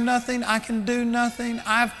have nothing. I can do nothing.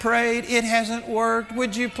 I've prayed. It hasn't worked.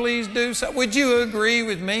 Would you please do so? Would you agree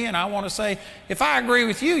with me? And I want to say, if I agree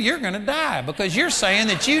with you, you're going to die, because you're saying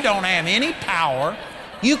that you don't have any power.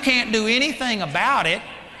 You can't do anything about it.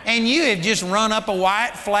 And you have just run up a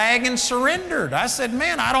white flag and surrendered. I said,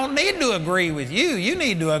 man, I don't need to agree with you. You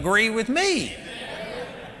need to agree with me.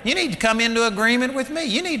 You need to come into agreement with me.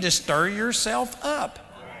 You need to stir yourself up.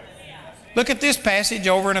 Look at this passage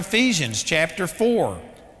over in Ephesians chapter 4.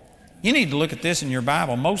 You need to look at this in your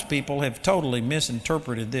Bible. Most people have totally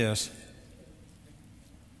misinterpreted this.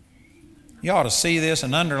 You ought to see this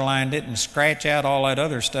and underline it and scratch out all that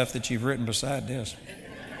other stuff that you've written beside this.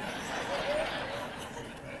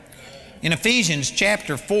 In Ephesians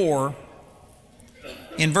chapter 4,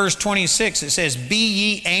 in verse 26, it says, be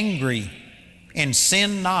ye angry and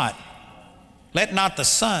sin not. Let not the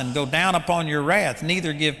sun go down upon your wrath,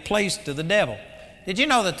 neither give place to the devil. Did you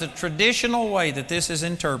know that the traditional way that this is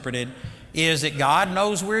interpreted is that God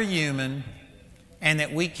knows we're human and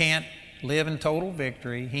that we can't live in total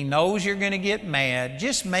victory? He knows you're going to get mad.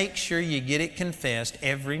 Just make sure you get it confessed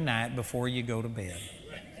every night before you go to bed.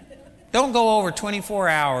 Don't go over 24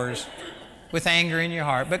 hours with anger in your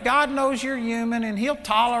heart. But God knows you're human, and He'll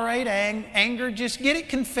tolerate anger. Just get it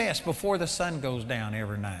confessed before the sun goes down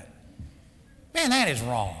every night. Man, that is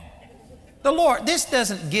wrong. The Lord, this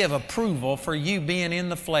doesn't give approval for you being in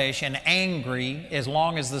the flesh and angry as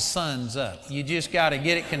long as the sun's up. You just got to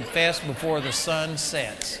get it confessed before the sun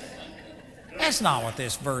sets. That's not what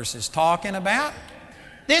this verse is talking about.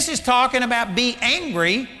 This is talking about be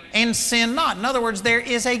angry and sin not. In other words, there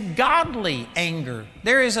is a godly anger.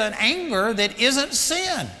 There is an anger that isn't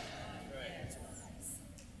sin.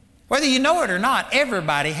 Whether you know it or not,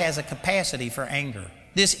 everybody has a capacity for anger.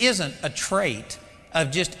 This isn't a trait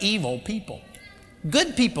of just evil people.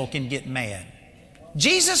 Good people can get mad.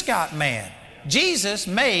 Jesus got mad. Jesus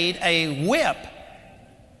made a whip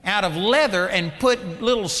out of leather and put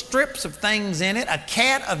little strips of things in it, a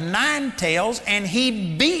cat of 9 tails, and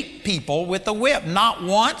He beat people with the whip, not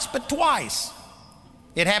once, but twice.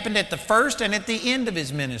 It happened at the first and at the end of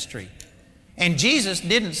His ministry. And Jesus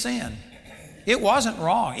didn't sin. It wasn't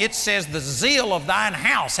wrong. It says, the zeal of thine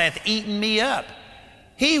house hath eaten me up.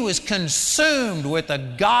 He was consumed with a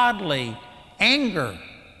godly anger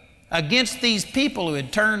against these people who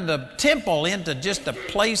had turned the temple into just a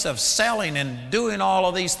place of selling and doing all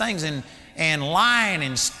of these things and lying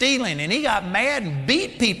and stealing. And He got mad and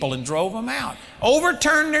beat people and drove them out.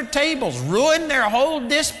 Overturned their tables, ruined their whole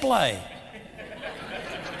display.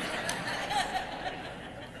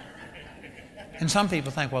 And some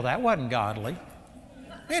people think, well, that wasn't godly.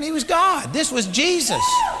 Man, He was God. This was Jesus.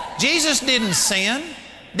 Jesus didn't sin.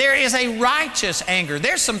 There is a righteous anger.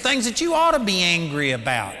 There's some things that you ought to be angry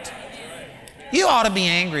about. You ought to be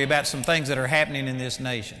angry about some things that are happening in this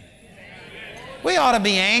nation. We ought to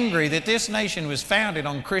be angry that this nation was founded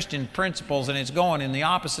on Christian principles and it's going in the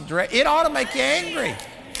opposite direction. It ought to make you angry.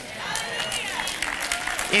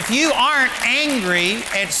 If you aren't angry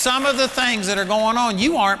at some of the things that are going on,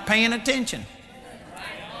 you aren't paying attention.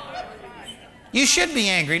 You should be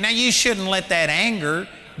angry. Now, you shouldn't let that anger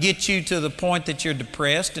get you to the point that you're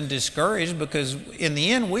depressed and discouraged, because in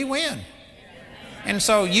the end we win. And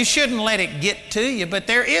so you shouldn't let it get to you, but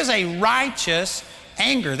there is a righteous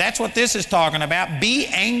anger. That's what this is talking about. Be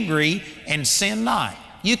angry and sin not.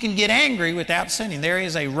 You can get angry without sinning. There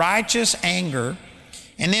is a righteous anger.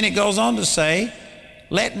 And then it goes on to say,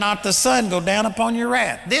 let not the sun go down upon your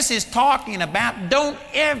wrath. This is talking about don't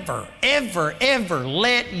ever, ever, ever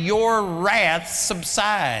let your wrath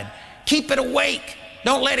subside. Keep it awake.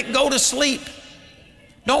 Don't let it go to sleep.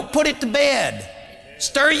 Don't put it to bed.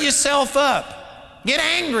 Stir yourself up. Get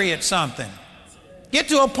angry at something. Get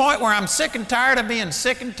to a point where I'm sick and tired of being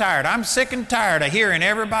sick and tired. I'm sick and tired of hearing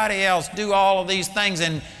everybody else do all of these things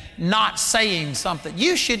and not saying something.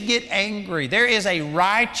 You should get angry. There is a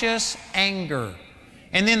righteous anger.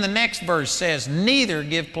 And then the next verse says, neither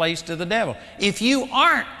give place to the devil. If you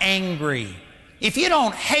aren't angry, if you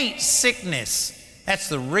don't hate sickness, that's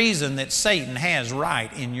the reason that Satan has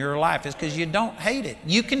right in your life, is because you don't hate it.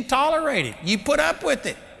 You can tolerate it. You put up with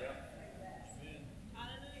it.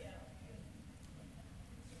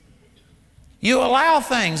 You allow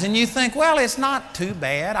things and you think, well, it's not too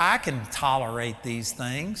bad. I can tolerate these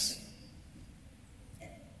things.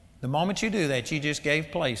 The moment you do that, you just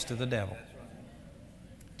gave place to the devil.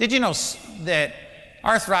 Did you know that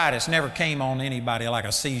arthritis never came on anybody like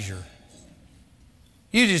a seizure?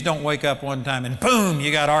 You just don't wake up one time and boom,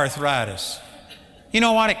 you got arthritis. You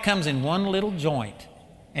know what? It comes in one little joint.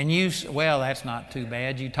 And well, that's not too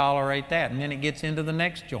bad. You tolerate that. And then it gets into the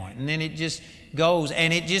next joint. And then it just goes,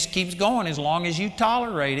 and it just keeps going as long as you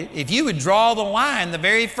tolerate it. If you would draw the line, the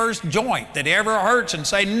very first joint that ever hurts, and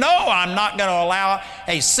say, no, I'm not going to allow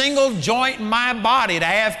a single joint in my body to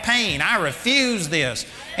have pain. I refuse this.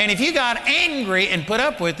 And if you got angry and put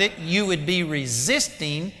up with it, you would be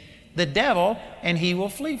resisting the devil, and he will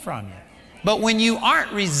flee from you. But when you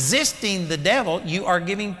aren't resisting the devil, you are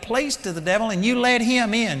giving place to the devil, and you let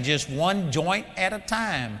him in just one joint at a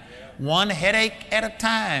time, one headache at a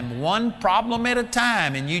time, one problem at a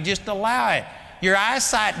time, and you just allow it. Your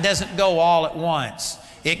eyesight doesn't go all at once.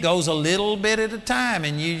 It goes a little bit at a time,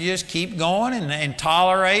 and you just keep going and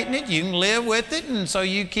tolerating it. You can live with it, and so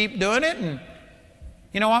you keep doing it. And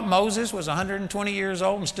you know what? Moses was 120 years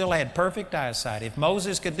old and still had perfect eyesight. If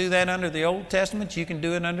Moses could do that under the Old Testament, you can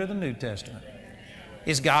do it under the New Testament.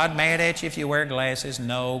 Is God mad at you if you wear glasses?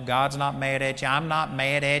 No, God's not mad at you. I'm not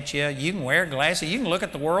mad at you. You can wear glasses. You can look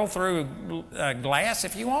at the world through a glass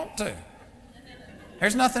if you want to.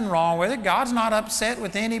 There's nothing wrong with it. God's not upset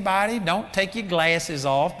with anybody. Don't take your glasses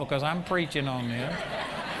off because I'm preaching on this.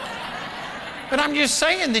 But I'm just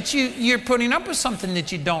saying that you're putting up with something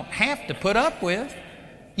that you don't have to put up with.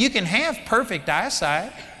 You can have perfect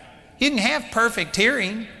eyesight. You can have perfect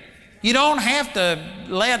hearing. You don't have to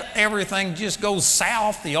let everything just go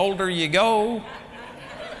south the older you go.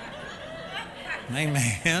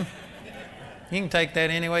 Amen. You can take that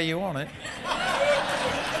any way you want it.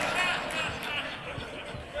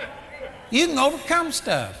 You can overcome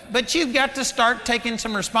stuff, but you've got to start taking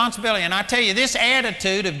some responsibility. And I tell you, this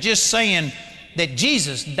attitude of just saying that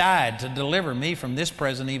Jesus died to deliver me from this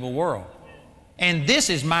present evil world, and this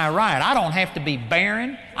is my right. I don't have to be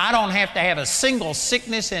barren. I don't have to have a single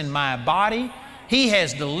sickness in my body. He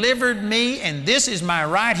has delivered me, and this is my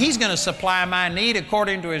right. He's going to supply my need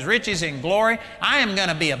according to His riches in glory. I am going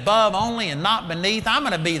to be above only and not beneath. I'm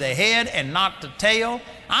going to be the head and not the tail.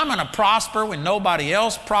 I'm going to prosper when nobody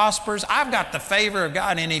else prospers. I've got the favor of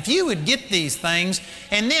God. And if you would get these things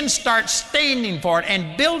and then start standing for it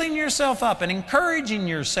and building yourself up and encouraging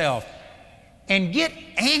yourself, and get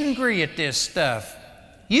angry at this stuff,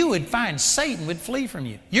 you would find Satan would flee from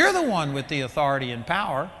you. You're the one with the authority and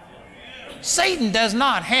power. Satan does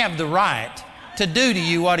not have the right to do to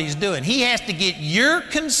you what he's doing. He has to get your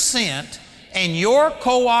consent and your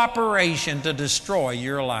cooperation to destroy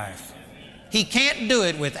your life. He can't do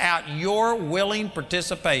it without your willing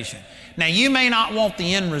participation. Now, you may not want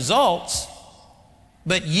the end results,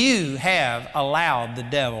 but you have allowed the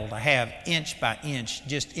devil to have inch by inch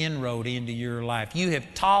just inroad into your life. You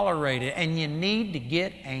have tolerated, and you need to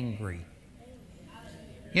get angry.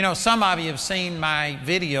 You know, some of you have seen my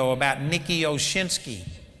video about Nikki Oshinsky,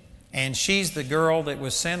 and she's the girl that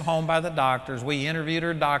was sent home by the doctors. We interviewed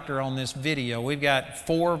her doctor on this video. We've got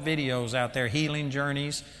 4 videos out there, Healing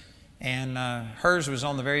Journeys, and hers was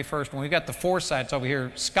on the very first one. We've got the Forsyths over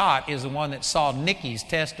here. Scott is the one that saw Nikki's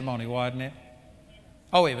testimony, wasn't it?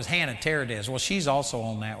 Oh, it was Hannah Teradez. Well, she's also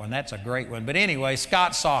on that one. That's a great one. But anyway,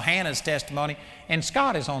 Scott saw Hannah's testimony, and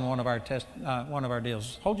Scott is on one of our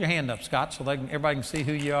deals. Hold your hand up, Scott, so everybody can see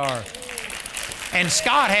who you are. And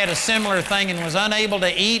Scott had a similar thing and was unable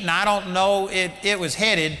to eat, and I don't know, it was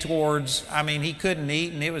headed towards, he couldn't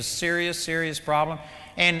eat, and it was serious problem.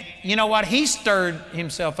 And you know what? He stirred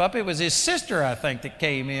himself up. It was his sister, I think, that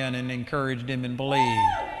came in and encouraged him and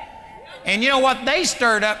believed. And you know what? They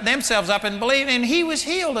stirred up themselves up and believed, and he was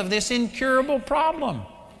healed of this incurable problem.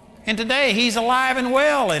 And today he's alive and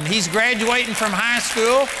well, and he's graduating from high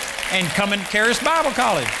school and coming to Charis Bible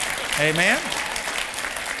College. Amen.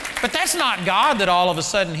 But that's not God that all of a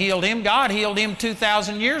sudden healed him. God healed him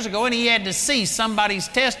 2,000 years ago, and he had to see somebody's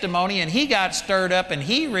testimony, and he got stirred up, and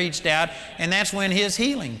he reached out, and that's when his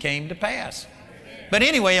healing came to pass. But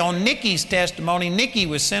anyway, on Nikki's testimony, Nikki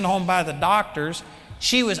was sent home by the doctors.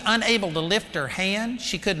 She was unable to lift her hand.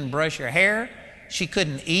 She couldn't brush her hair. She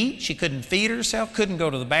couldn't eat. She couldn't feed herself, couldn't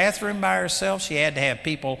go to the bathroom by herself. She had to have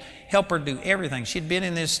people help her do everything. She'd been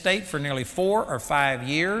in this state for nearly 4 or 5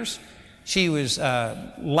 years. She was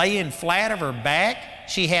laying flat of her back.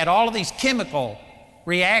 She had all of these chemical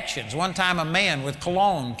reactions. One time a man with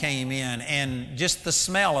cologne came in, and just the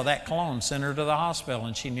smell of that cologne sent her to the hospital,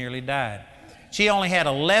 and she nearly died. She only had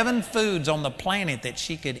 11 foods on the planet that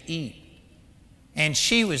she could eat. And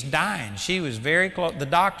she was dying. She was very close. The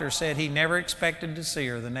doctor said he never expected to see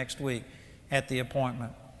her the next week at the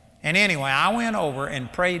appointment. And anyway, I went over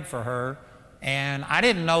and prayed for her. And I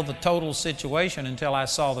didn't know the total situation until I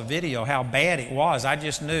saw the video, how bad it was. I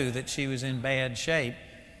just knew that she was in bad shape.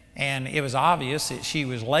 And it was obvious that she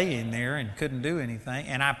was laying there and couldn't do anything.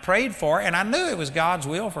 And I prayed for her, and I knew it was God's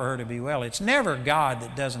will for her to be well. It's never God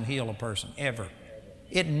that doesn't heal a person, ever.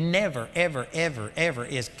 It never, ever, ever, ever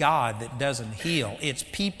is God that doesn't heal. It's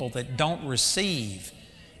people that don't receive.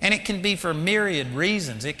 And it can be for myriad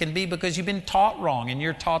reasons. It can be because you've been taught wrong, and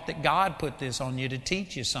you're taught that God put this on you to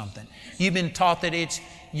teach you something. You've been taught that it's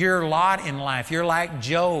your lot in life. You're like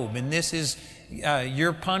Job, and this is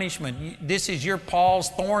your punishment. This is your Paul's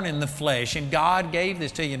thorn in the flesh, and God gave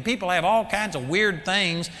this to you. And people have all kinds of weird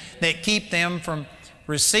things that keep them from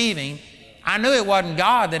receiving. I knew it wasn't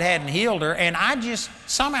God that hadn't healed her, and I just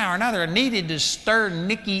somehow or another needed to stir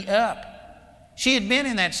Nikki up. She had been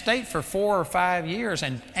in that state for 4 or 5 years,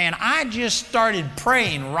 and I just started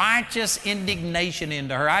praying righteous indignation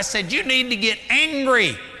into her. I said, you need to get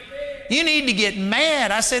angry. You need to get mad.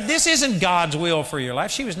 I said, this isn't God's will for your life.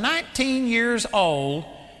 She was 19 years old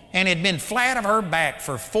and had been flat of her back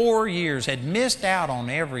for 4 years, had missed out on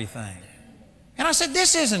everything. And I said,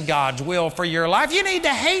 this isn't God's will for your life. You need to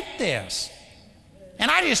hate this. And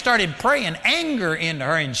I just started praying anger into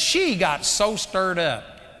her, and she got so stirred up.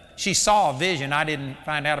 She saw a vision. I didn't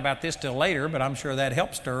find out about this till later, but I'm sure that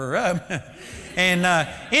helped stir her up. And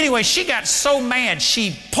anyway, she got so mad,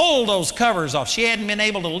 she pulled those covers off. She hadn't been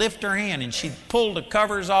able to lift her hand, and she pulled the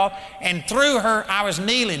covers off and threw her. I was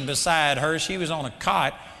kneeling beside her. She was on a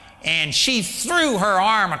cot, and she threw her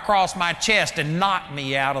arm across my chest and knocked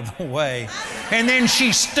me out of the way. And then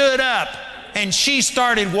she stood up, and she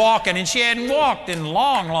started walking, and she hadn't walked in a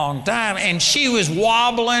long time, and she was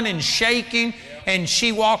wobbling and shaking. And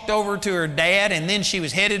she walked over to her dad, and then she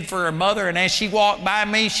was headed for her mother. And as she walked by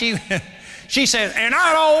me, she said, and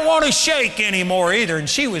I don't want to shake anymore either. And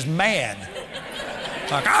she was mad.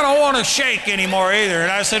 Like, I don't want to shake anymore either.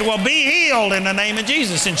 And I said, well, be healed in the name of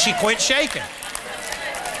Jesus. And she quit shaking.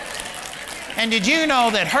 And did you know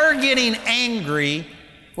that her getting angry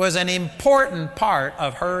was an important part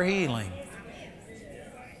of her healing?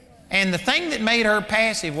 And the thing that made her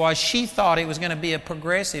passive was she thought it was going to be a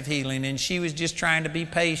progressive healing, and she was just trying to be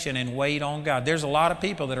patient and wait on God. There's a lot of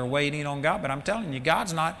people that are waiting on God, but I'm telling you,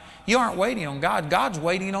 you aren't waiting on God. God's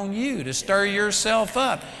waiting on you to stir yourself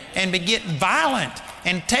up and to get violent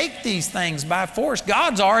and take these things by force.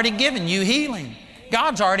 God's already given you healing.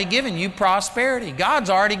 God's already given you prosperity. God's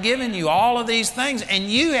already given you all of these things, and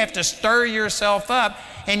you have to stir yourself up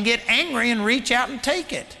and get angry and reach out and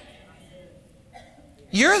take it.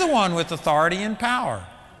 You're the one with authority and power.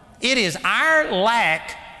 It is our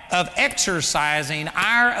lack of exercising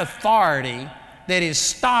our authority that is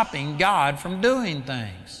stopping God from doing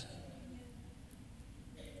things.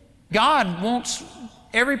 God wants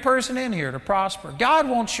every person in here to prosper. God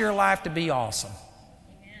wants your life to be awesome.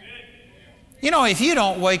 You know, if you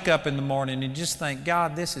don't wake up in the morning and just think,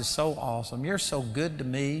 God, this is so awesome. You're so good to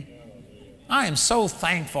me. I am so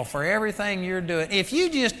thankful for everything you're doing. If you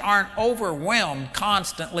just aren't overwhelmed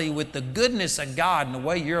constantly with the goodness of God and the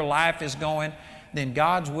way your life is going, then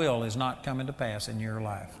God's will is not coming to pass in your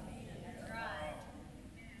life.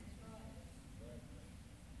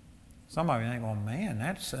 Some of you think, well, man,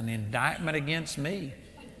 that's an indictment against me.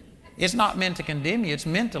 It's not meant to condemn you. It's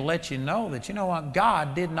meant to let you know that, you know what,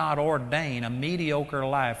 God did not ordain a mediocre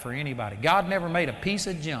life for anybody. God never made a piece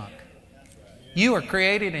of junk. You are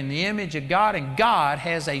created in the image of God, and God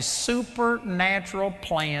has a supernatural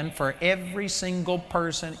plan for every single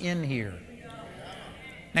person in here.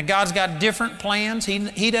 Now, God's got different plans.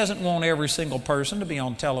 He doesn't want every single person to be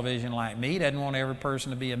on television like me. He doesn't want every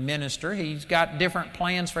person to be a minister. He's got different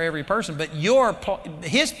plans for every person, but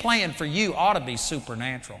His plan for you ought to be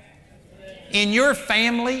supernatural. In your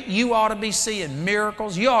family, you ought to be seeing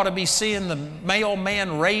miracles. You ought to be seeing the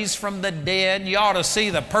mailman raised from the dead. You ought to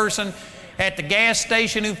see the person at the gas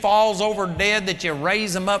station who falls over dead, that you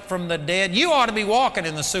raise them up from the dead. You ought to be walking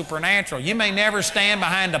in the supernatural. You may never stand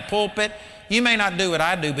behind a pulpit. You may not do what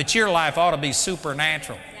I do, but your life ought to be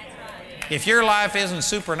supernatural. If your life isn't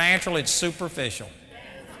supernatural, it's superficial.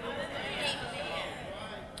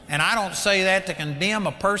 And I don't say that to condemn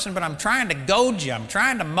a person, but I'm trying to goad you. I'm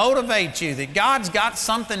trying to motivate you that God's got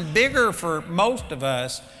something bigger for most of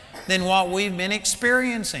us than what we've been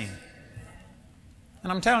experiencing.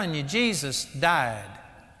 And I'm telling you, Jesus died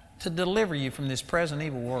to deliver you from this present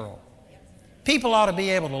evil world. People ought to be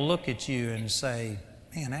able to look at you and say,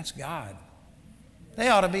 man, that's God. They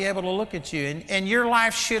ought to be able to look at you, and your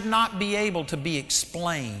life should not be able to be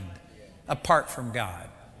explained apart from God.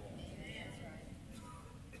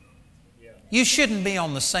 You shouldn't be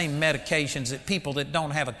on the same medications that people that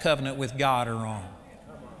don't have a covenant with God are on.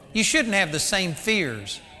 You shouldn't have the same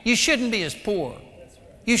fears. You shouldn't be as poor.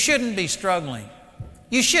 You shouldn't be struggling.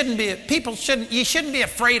 You shouldn't be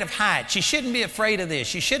afraid of heights. You shouldn't be afraid of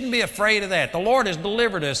this. You shouldn't be afraid of that. The Lord has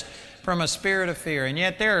delivered us from a spirit of fear. And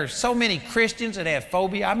yet there are so many Christians that have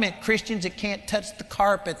phobia. I meant Christians that can't touch the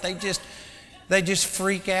carpet. They just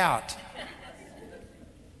freak out.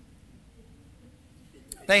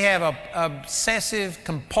 They have a obsessive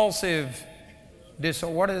compulsive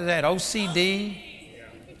disorder. What is that? OCD?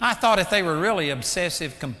 I thought if they were really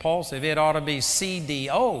obsessive compulsive, it ought to be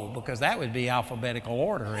CDO, because that would be alphabetical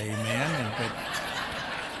order. Amen.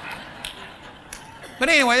 But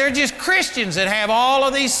anyway, they're just Christians that have all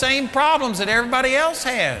of these same problems that everybody else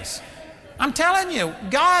has. I'm telling you,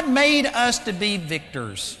 God made us to be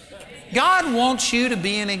victors. God wants you to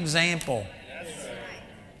be an example.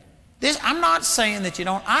 I'm not saying that you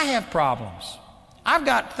don't. I have problems. I've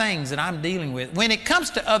got things that I'm dealing with. When it comes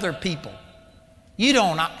to other people, you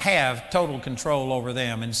don't have total control over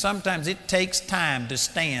them, and sometimes it takes time to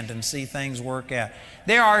stand and see things work out.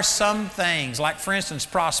 There are some things, like for instance,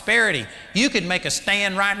 prosperity. You could make a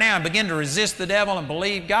stand right now and begin to resist the devil and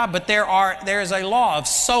believe God, but there is a law of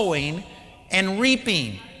sowing and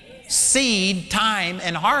reaping, seed, time,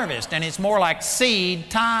 and harvest, and it's more like seed,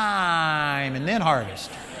 time, and then harvest.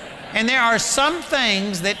 And there are some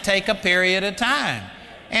things that take a period of time.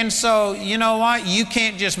 And so, you know what? You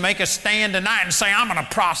can't just make a stand tonight and say, I'm going to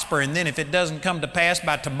prosper, and then if it doesn't come to pass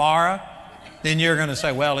by tomorrow, then you're going to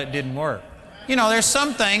say, well, it didn't work. You know, there's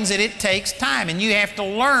some things that it takes time, and you have to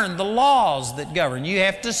learn the laws that govern. You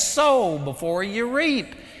have to sow before you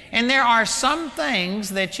reap. And there are some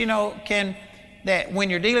things that, that when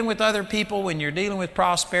you're dealing with other people, when you're dealing with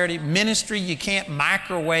prosperity, ministry, you can't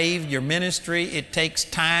microwave your ministry. It takes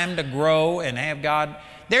time to grow and have God.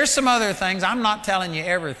 There's some other things. I'm not telling you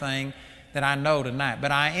everything that I know tonight,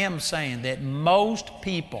 but I am saying that most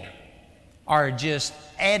people are just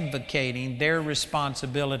advocating their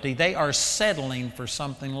responsibility. They are settling for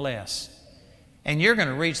something less. And you're going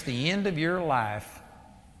to reach the end of your life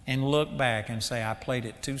and look back and say, I played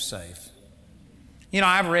it too safe.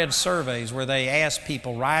 I've read surveys where they ask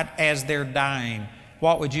people right as they're dying,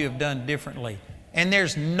 what would you have done differently? And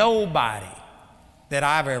there's nobody that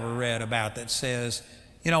I've ever read about that says,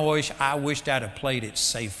 I wished I'd have played it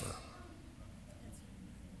safer.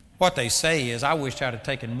 What they say is, I wished I'd have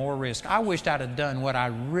taken more risk. I wished I'd have done what I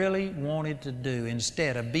really wanted to do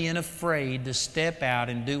instead of being afraid to step out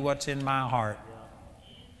and do what's in my heart.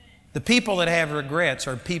 The people that have regrets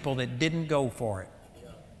are people that didn't go for it.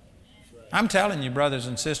 I'm telling you, brothers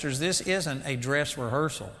and sisters, this isn't a dress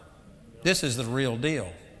rehearsal. This is the real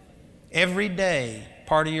deal. Every day,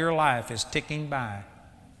 part of your life is ticking by.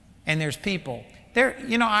 And there's people,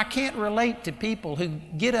 I can't relate to people who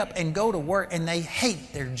get up and go to work and they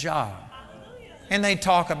hate their job. And they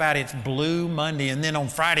talk about it's Blue Monday and then on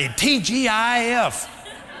Friday, TGIF.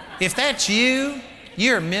 If that's you,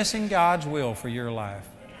 you're missing God's will for your life.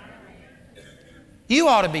 You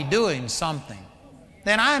ought to be doing something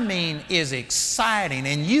that is exciting,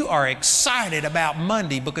 and you are excited about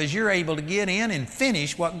Monday because you're able to get in and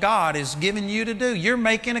finish what God has given you to do. You're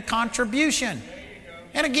making a contribution.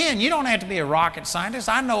 And again, you don't have to be a rocket scientist.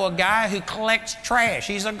 I know a guy who collects trash.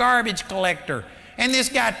 He's a garbage collector. And this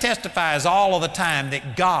guy testifies all of the time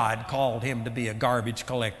that God called him to be a garbage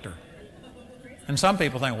collector. And some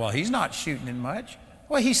people think, well, he's not shooting it much.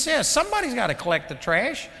 Well, he says somebody's got to collect the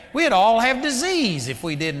trash. We'd all have disease if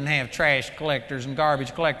we didn't have trash collectors and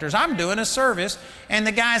garbage collectors. I'm doing a service, and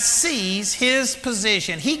the guy sees his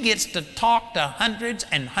position. He gets to talk to hundreds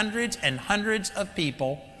and hundreds and hundreds of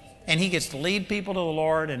people, and he gets to lead people to the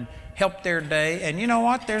Lord and help their day. And you know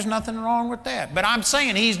what? There's nothing wrong with that. But I'm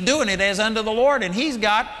saying he's doing it as unto the Lord, and he's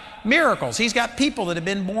got miracles. He's got people that have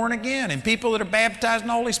been born again and people that are baptized in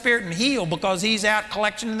the Holy Spirit and healed because he's out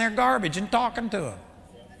collecting their garbage and talking to them.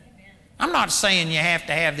 I'm not saying you have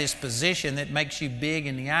to have this position that makes you big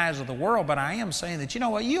in the eyes of the world, but I am saying that, you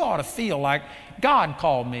know what, you ought to feel like God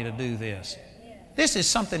called me to do this. This is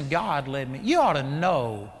something God led me. You ought to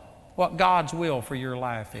know what God's will for your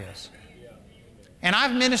life is. And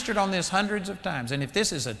I've ministered on this hundreds of times, and if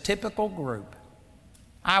this is a typical group,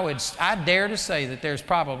 I dare to say that there's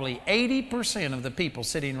probably 80% of the people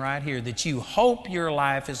sitting right here that you hope your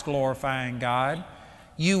life is glorifying God.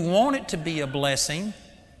 You want it to be a blessing,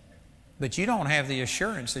 but you don't have the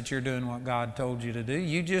assurance that you're doing what God told you to do.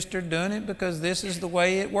 You just are doing it because this is the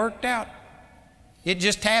way it worked out. It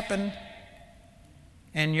just happened.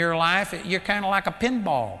 And your life, you're kind of like a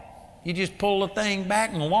pinball. You just pull the thing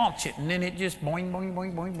back and launch it, and then it just boing, boing,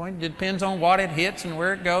 boing, boing, boing. It depends on what it hits and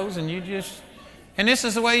where it goes, and and this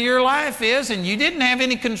is the way your life is, and you didn't have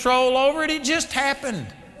any control over it. It just happened.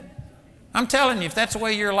 I'm telling you, if that's the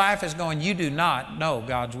way your life is going, you do not know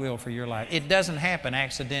God's will for your life. It doesn't happen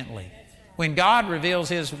accidentally. When God reveals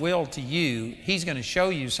His will to you, He's going to show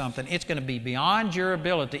you something. It's going to be beyond your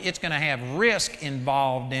ability. It's going to have risk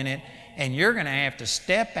involved in it, and you're going to have to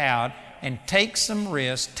step out and take some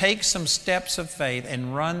risk, take some steps of faith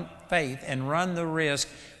and run the risk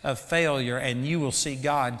of failure, and you will see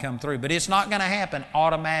God come through. But it's not going to happen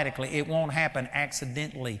automatically. It won't happen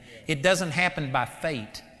accidentally. It doesn't happen by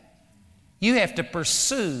fate. You have to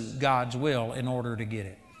pursue God's will in order to get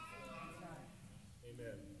it.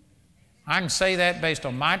 I can say that based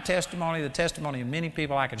on my testimony, the testimony of many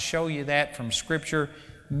people. I could show you that from Scripture,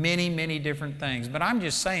 many, many different things. But I'm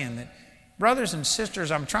just saying that, brothers and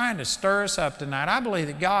sisters, I'm trying to stir us up tonight. I believe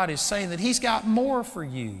that God is saying that He's got more for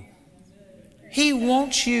you. He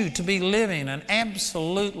wants you to be living an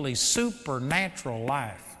absolutely supernatural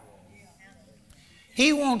life.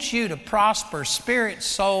 He wants you to prosper spirit,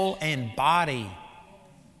 soul, and body.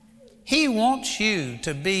 He wants you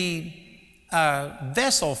to be a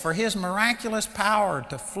vessel for His miraculous power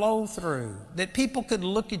to flow through, that people could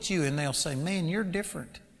look at you and they'll say, man, you're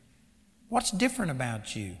different. What's different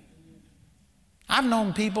about you? I've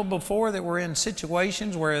known people before that were in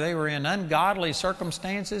situations where they were in ungodly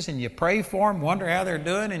circumstances, and you pray for them, wonder how they're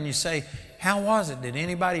doing, and you say, how was it? Did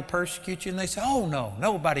anybody persecute you? And they say, oh no,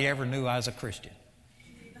 nobody ever knew I was a Christian.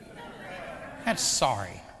 That's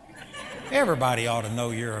sorry. Everybody ought to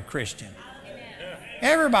know you're a Christian.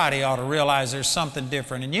 Everybody ought to realize there's something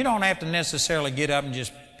different, and you don't have to necessarily get up and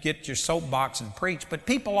just get your soapbox and preach, but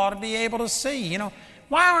people ought to be able to see,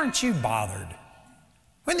 why aren't you bothered?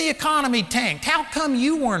 When the economy tanked, how come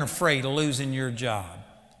you weren't afraid of losing your job?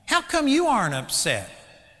 How come you aren't upset?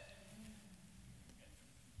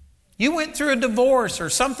 You went through a divorce or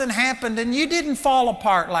something happened and you didn't fall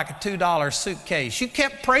apart like a $2 suitcase. You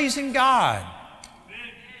kept praising God.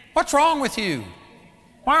 What's wrong with you?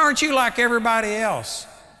 Why aren't you like everybody else?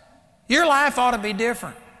 Your life ought to be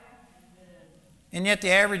different. And yet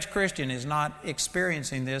the average Christian is not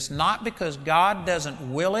experiencing this, not because God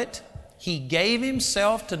doesn't will it. He gave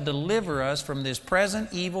Himself to deliver us from this present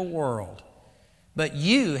evil world. But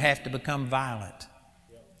you have to become violent.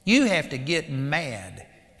 You have to get mad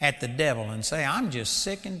at the devil and say, I'm just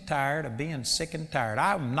sick and tired of being sick and tired.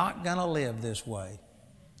 I'm not going to live this way.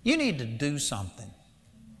 You need to do something.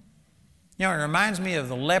 It reminds me of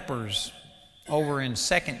the lepers over in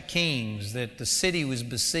 2 Kings, that the city was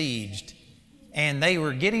besieged. And they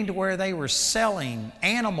were getting to where they were selling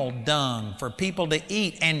animal dung for people to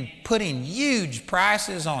eat and putting huge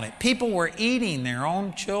prices on it. People were eating their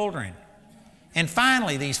own children. And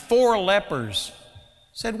finally, these 4 lepers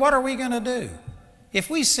said, what are we going to do? If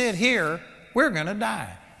we sit here, we're going to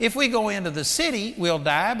die. If we go into the city, we'll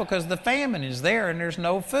die because the famine is there and there's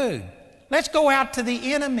no food. Let's go out to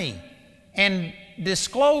the enemy and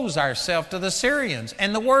disclose ourselves to the Syrians.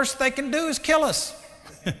 And the worst they can do is kill us.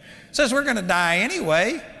 Says we're going to die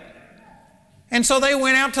anyway. And so they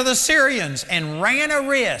went out to the Syrians and ran a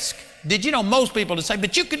risk. Did you know most people would say,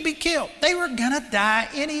 but you could be killed. They were going to die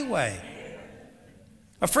anyway.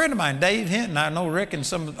 A friend of mine, Dave Hinton, I know Rick and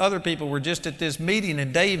some other people were just at this meeting,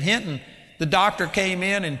 and Dave Hinton, the doctor came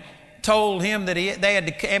in and told him that they had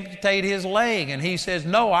to amputate his leg, and he says,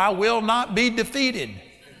 no, I will not be defeated.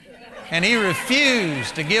 And he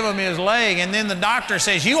refused to give him his leg. And then the doctor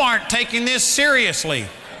says, you aren't taking this seriously.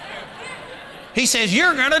 He says,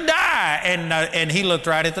 you're going to die. And he looked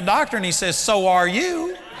right at the doctor and he says, so are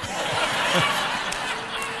you.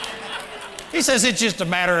 He says, it's just a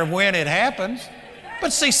matter of when it happens.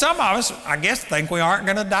 But see, some of us, I guess, think we aren't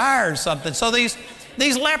going to die or something. So these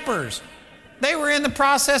lepers, they were in the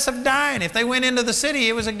process of dying. If they went into the city,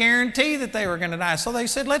 it was a guarantee that they were going to die. So they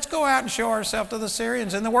said, let's go out and show ourselves to the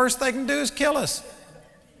Syrians, and the worst they can do is kill us.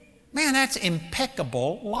 Man, that's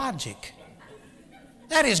impeccable logic.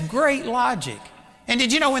 That is great logic. And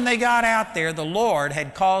did you know when they got out there, the Lord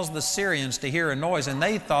had caused the Syrians to hear a noise, and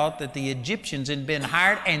they thought that the Egyptians had been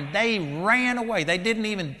hired, and they ran away. They didn't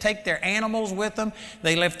even take their animals with them.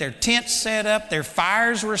 They left their tents set up. Their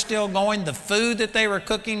fires were still going. The food that they were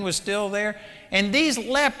cooking was still there. And these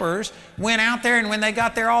lepers went out there, and when they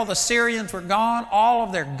got there, all the Syrians were gone. All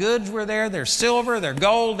of their goods were there, their silver, their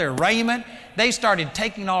gold, their raiment. They started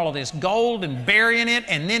taking all of this gold and burying it,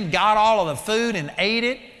 and then got all of the food and ate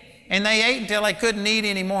it. And they ate until they couldn't eat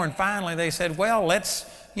anymore. And finally they said, well,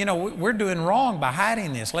 we're doing wrong by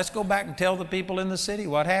hiding this. Let's go back and tell the people in the city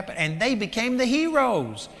what happened. And they became the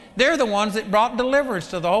heroes. They're the ones that brought deliverance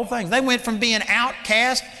to the whole thing. They went from being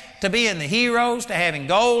outcast to being the heroes, to having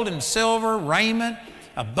gold and silver, raiment,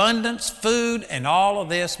 abundance, food, and all of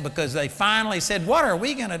this, because they finally said, what are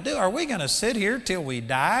we going to do? Are we going to sit here till we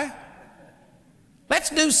die? Let's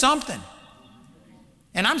do something.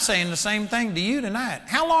 And I'm saying the same thing to you tonight.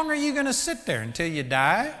 How long are you going to sit there until you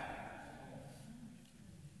die?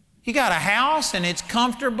 You got a house and it's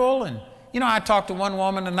comfortable. And, I talked to one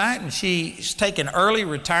woman tonight, and she's taking early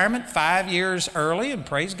retirement, 5 years early, and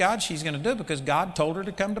praise God she's going to do it because God told her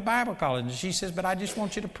to come to Bible college. And she says, but I just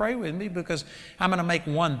want you to pray with me because I'm going to make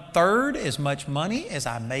 1/3 as much money as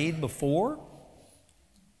I made before.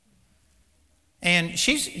 And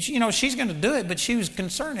she's going to do it, but she was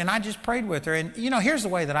concerned, and I just prayed with her. And, here's the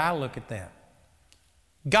way that I look at that.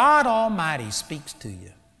 God Almighty speaks to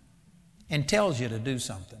you and tells you to do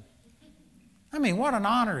something. I mean, what an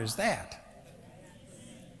honor is that?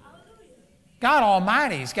 God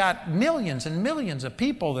Almighty's got millions and millions of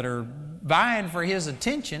people that are vying for His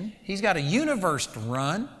attention. He's got a universe to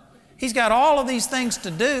run. He's got all of these things to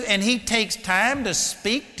do, and He takes time to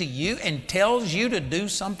speak to you and tells you to do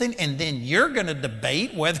something, and then you're going to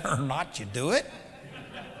debate whether or not you do it.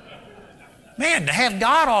 Man, to have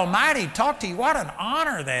God Almighty talk to you, what an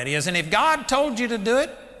honor that is. And if God told you to do it,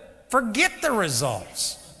 forget the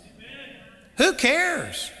results. Who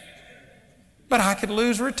cares? But I could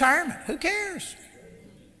lose retirement. Who cares?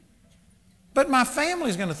 But my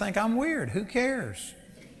family's going to think I'm weird. Who cares?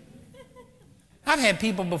 I've had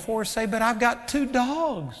people before say, but I've got 2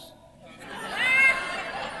 dogs.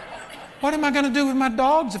 What am I going to do with my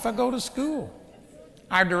dogs if I go to school?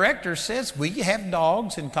 Our director says, we have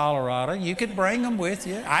dogs in Colorado. You could bring them with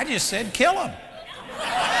you. I just said, kill them.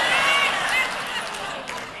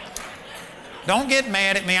 Don't get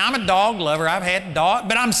mad at me. I'm a dog lover. I've had dogs.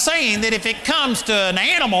 But I'm saying that if it comes to an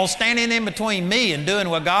animal standing in between me and doing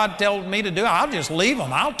what God told me to do, I'll just leave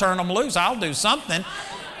them. I'll turn them loose. I'll do something.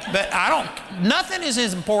 But nothing is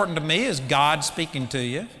as important to me as God speaking to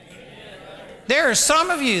you. There are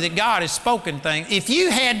some of you that God has spoken things. If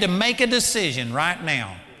you had to make a decision right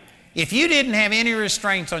now, if you didn't have any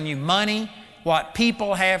restraints on you, money, what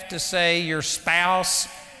people have to say, your spouse,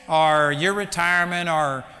 or your retirement,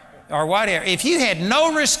 or whatever, if you had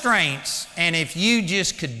no restraints, and if you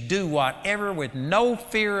just could do whatever with no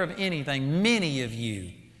fear of anything, many of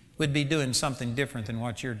you would be doing something different than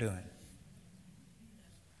what you're doing.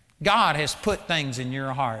 God has put things in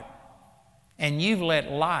your heart, and you've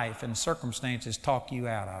let life and circumstances talk you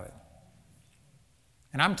out of it.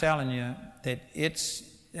 And I'm telling you that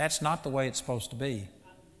that's not the way it's supposed to be.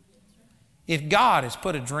 If God has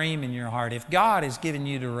put a dream in your heart, if God has given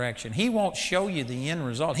you direction, He won't show you the end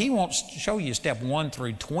result. He won't show you step 1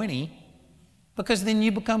 through 20, because then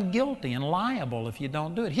you become guilty and liable if you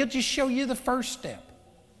don't do it. He'll just show you the first step.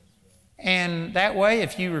 And that way,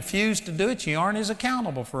 if you refuse to do it, you aren't as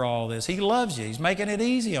accountable for all this. He loves you. He's making it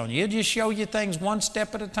easy on you. He'll just show you things one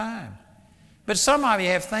step at a time. But some of you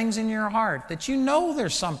have things in your heart that you know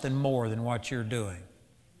there's something more than what you're doing.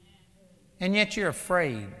 And yet you're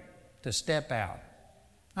afraid to step out.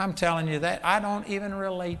 I'm telling you that. I don't even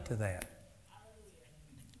relate to that.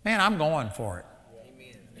 Man, I'm going for it.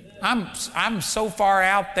 I'm so far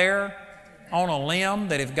out there on a limb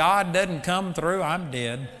that if God doesn't come through, I'm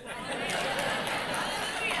dead.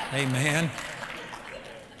 Amen.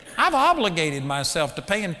 I've obligated myself to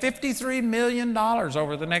paying $53 million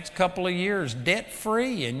over the next couple of years,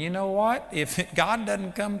 debt-free. And you know what? If God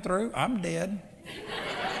doesn't come through, I'm dead.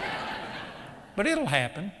 but it'll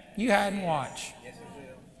happen. You hide and watch.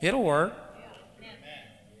 It'll work.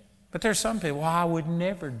 But there's some people, well, I would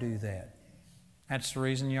never do that. That's the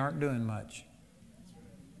reason you aren't doing much.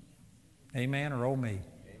 Amen or oh me.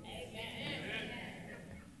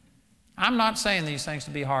 I'm not saying these things to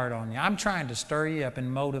be hard on you. I'm trying to stir you up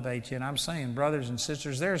and motivate you. And I'm saying, brothers and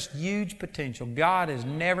sisters, there's huge potential. God has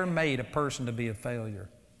never made a person to be a failure.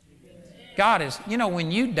 God is, you know,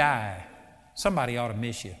 when you die, somebody ought to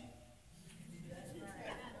miss you.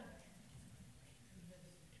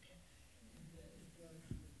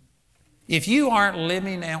 If you aren't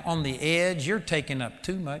living on the edge, you're taking up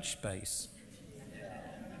too much space.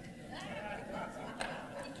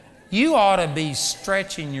 You ought to be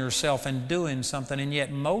stretching yourself and doing something, and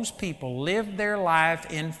yet most people live their life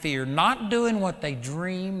in fear, not doing what they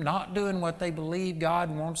dream, not doing what they believe God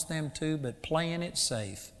wants them to, but playing it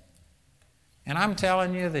safe. And I'm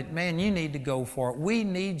telling you that, man, you need to go for it. We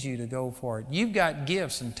need you to go for it. You've got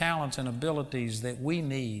gifts and talents and abilities that we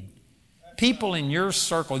need. People in your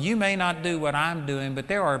circle, you may not do what I'm doing, but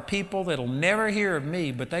there are people that'll never hear of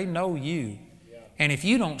me, but they know you. And if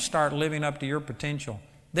you don't start living up to your potential,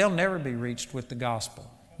 they'll never be reached with the gospel.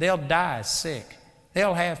 They'll die sick.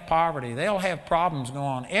 They'll have poverty. They'll have problems go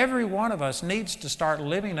on. Every one of us needs to start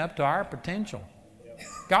living up to our potential.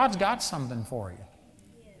 God's got something for you.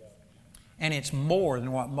 And it's more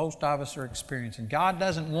than what most of us are experiencing. God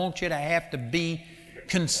doesn't want you to have to be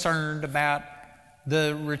concerned about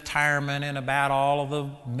the retirement and about all of the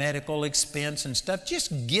medical expense and stuff.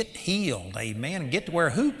 Just get healed, amen. Get to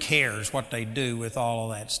where who cares what they do with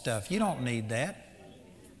all of that stuff. You don't need that.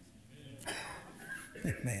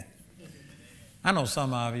 Man, I know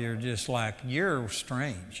some of you are just like, you're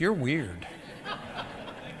strange, you're weird.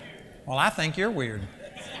 Well, I think you're weird.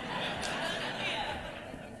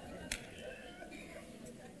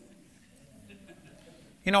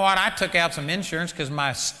 You know what? I took out some insurance because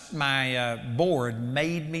my board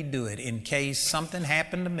made me do it in case something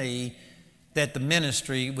happened to me that the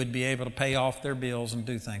ministry would be able to pay off their bills and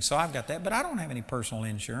do things. So I've got that, but I don't have any personal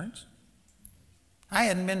insurance. I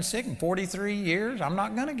hadn't been sick in 43 years. I'm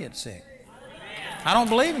not going to get sick. I don't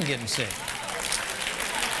believe in getting sick.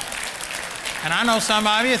 And I know some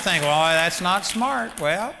of you think, well, that's not smart.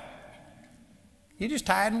 Well, you just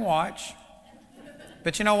hide and watch.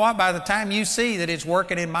 But you know what? By the time you see that it's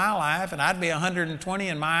working in my life, and I'd be 120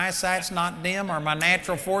 and my eyesight's not dim or my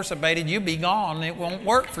natural force abated, you'd be gone and it won't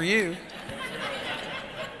work for you.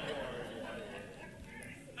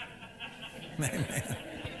 Amen.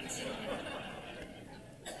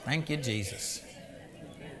 Thank you, Jesus.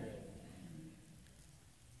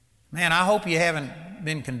 Man, I hope you haven't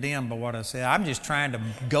been condemned by what I said. I'm just trying to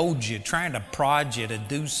goad you, trying to prod you to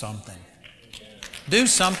do something. Do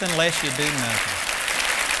something lest you do nothing.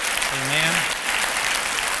 Amen.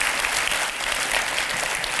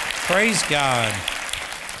 Praise God.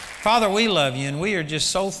 Father, we love you and we are just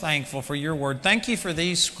so thankful for your word. Thank you for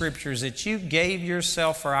these scriptures that you gave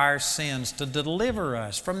yourself for our sins to deliver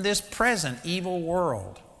us from this present evil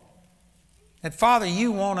world. That, Father,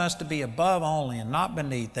 you want us to be above only and not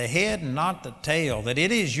beneath, the head and not the tail, that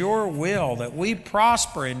it is your will that we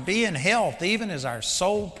prosper and be in health even as our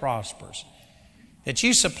soul prospers, that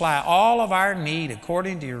you supply all of our need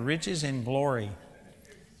according to your riches in glory.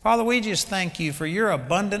 Father, we just thank you for your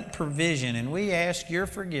abundant provision, and we ask your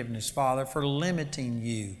forgiveness, Father, for limiting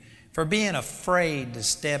you, for being afraid to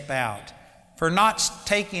step out, for not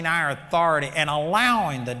taking our authority and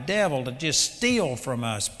allowing the devil to just steal from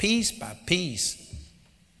us piece by piece.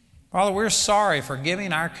 Father, we're sorry for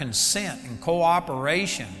giving our consent and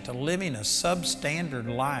cooperation to living a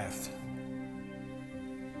substandard life.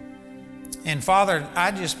 And Father, I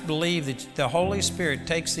just believe that the Holy Spirit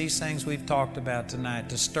takes these things we've talked about tonight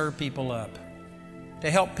to stir people up, to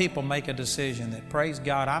help people make a decision that, praise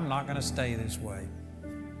God, I'm not going to stay this way.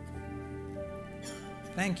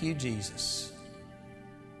 Thank you, Jesus.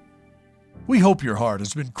 We hope your heart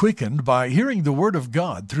has been quickened by hearing the Word of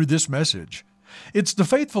God through this message. It's the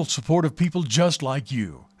faithful support of people just like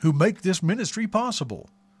you who make this ministry possible.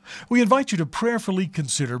 We invite you to prayerfully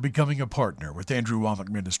consider becoming a partner with Andrew Wommack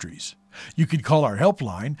Ministries. You can call our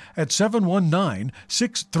helpline at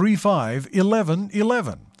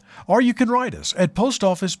 719-635-1111, or you can write us at Post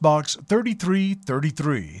Office Box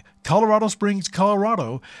 3333, Colorado Springs,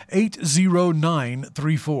 Colorado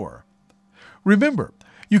 80934. Remember,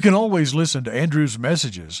 you can always listen to Andrew's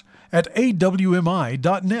messages at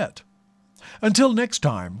awmi.net. Until next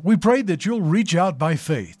time, we pray that you'll reach out by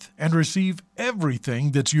faith and receive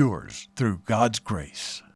everything that's yours through God's grace.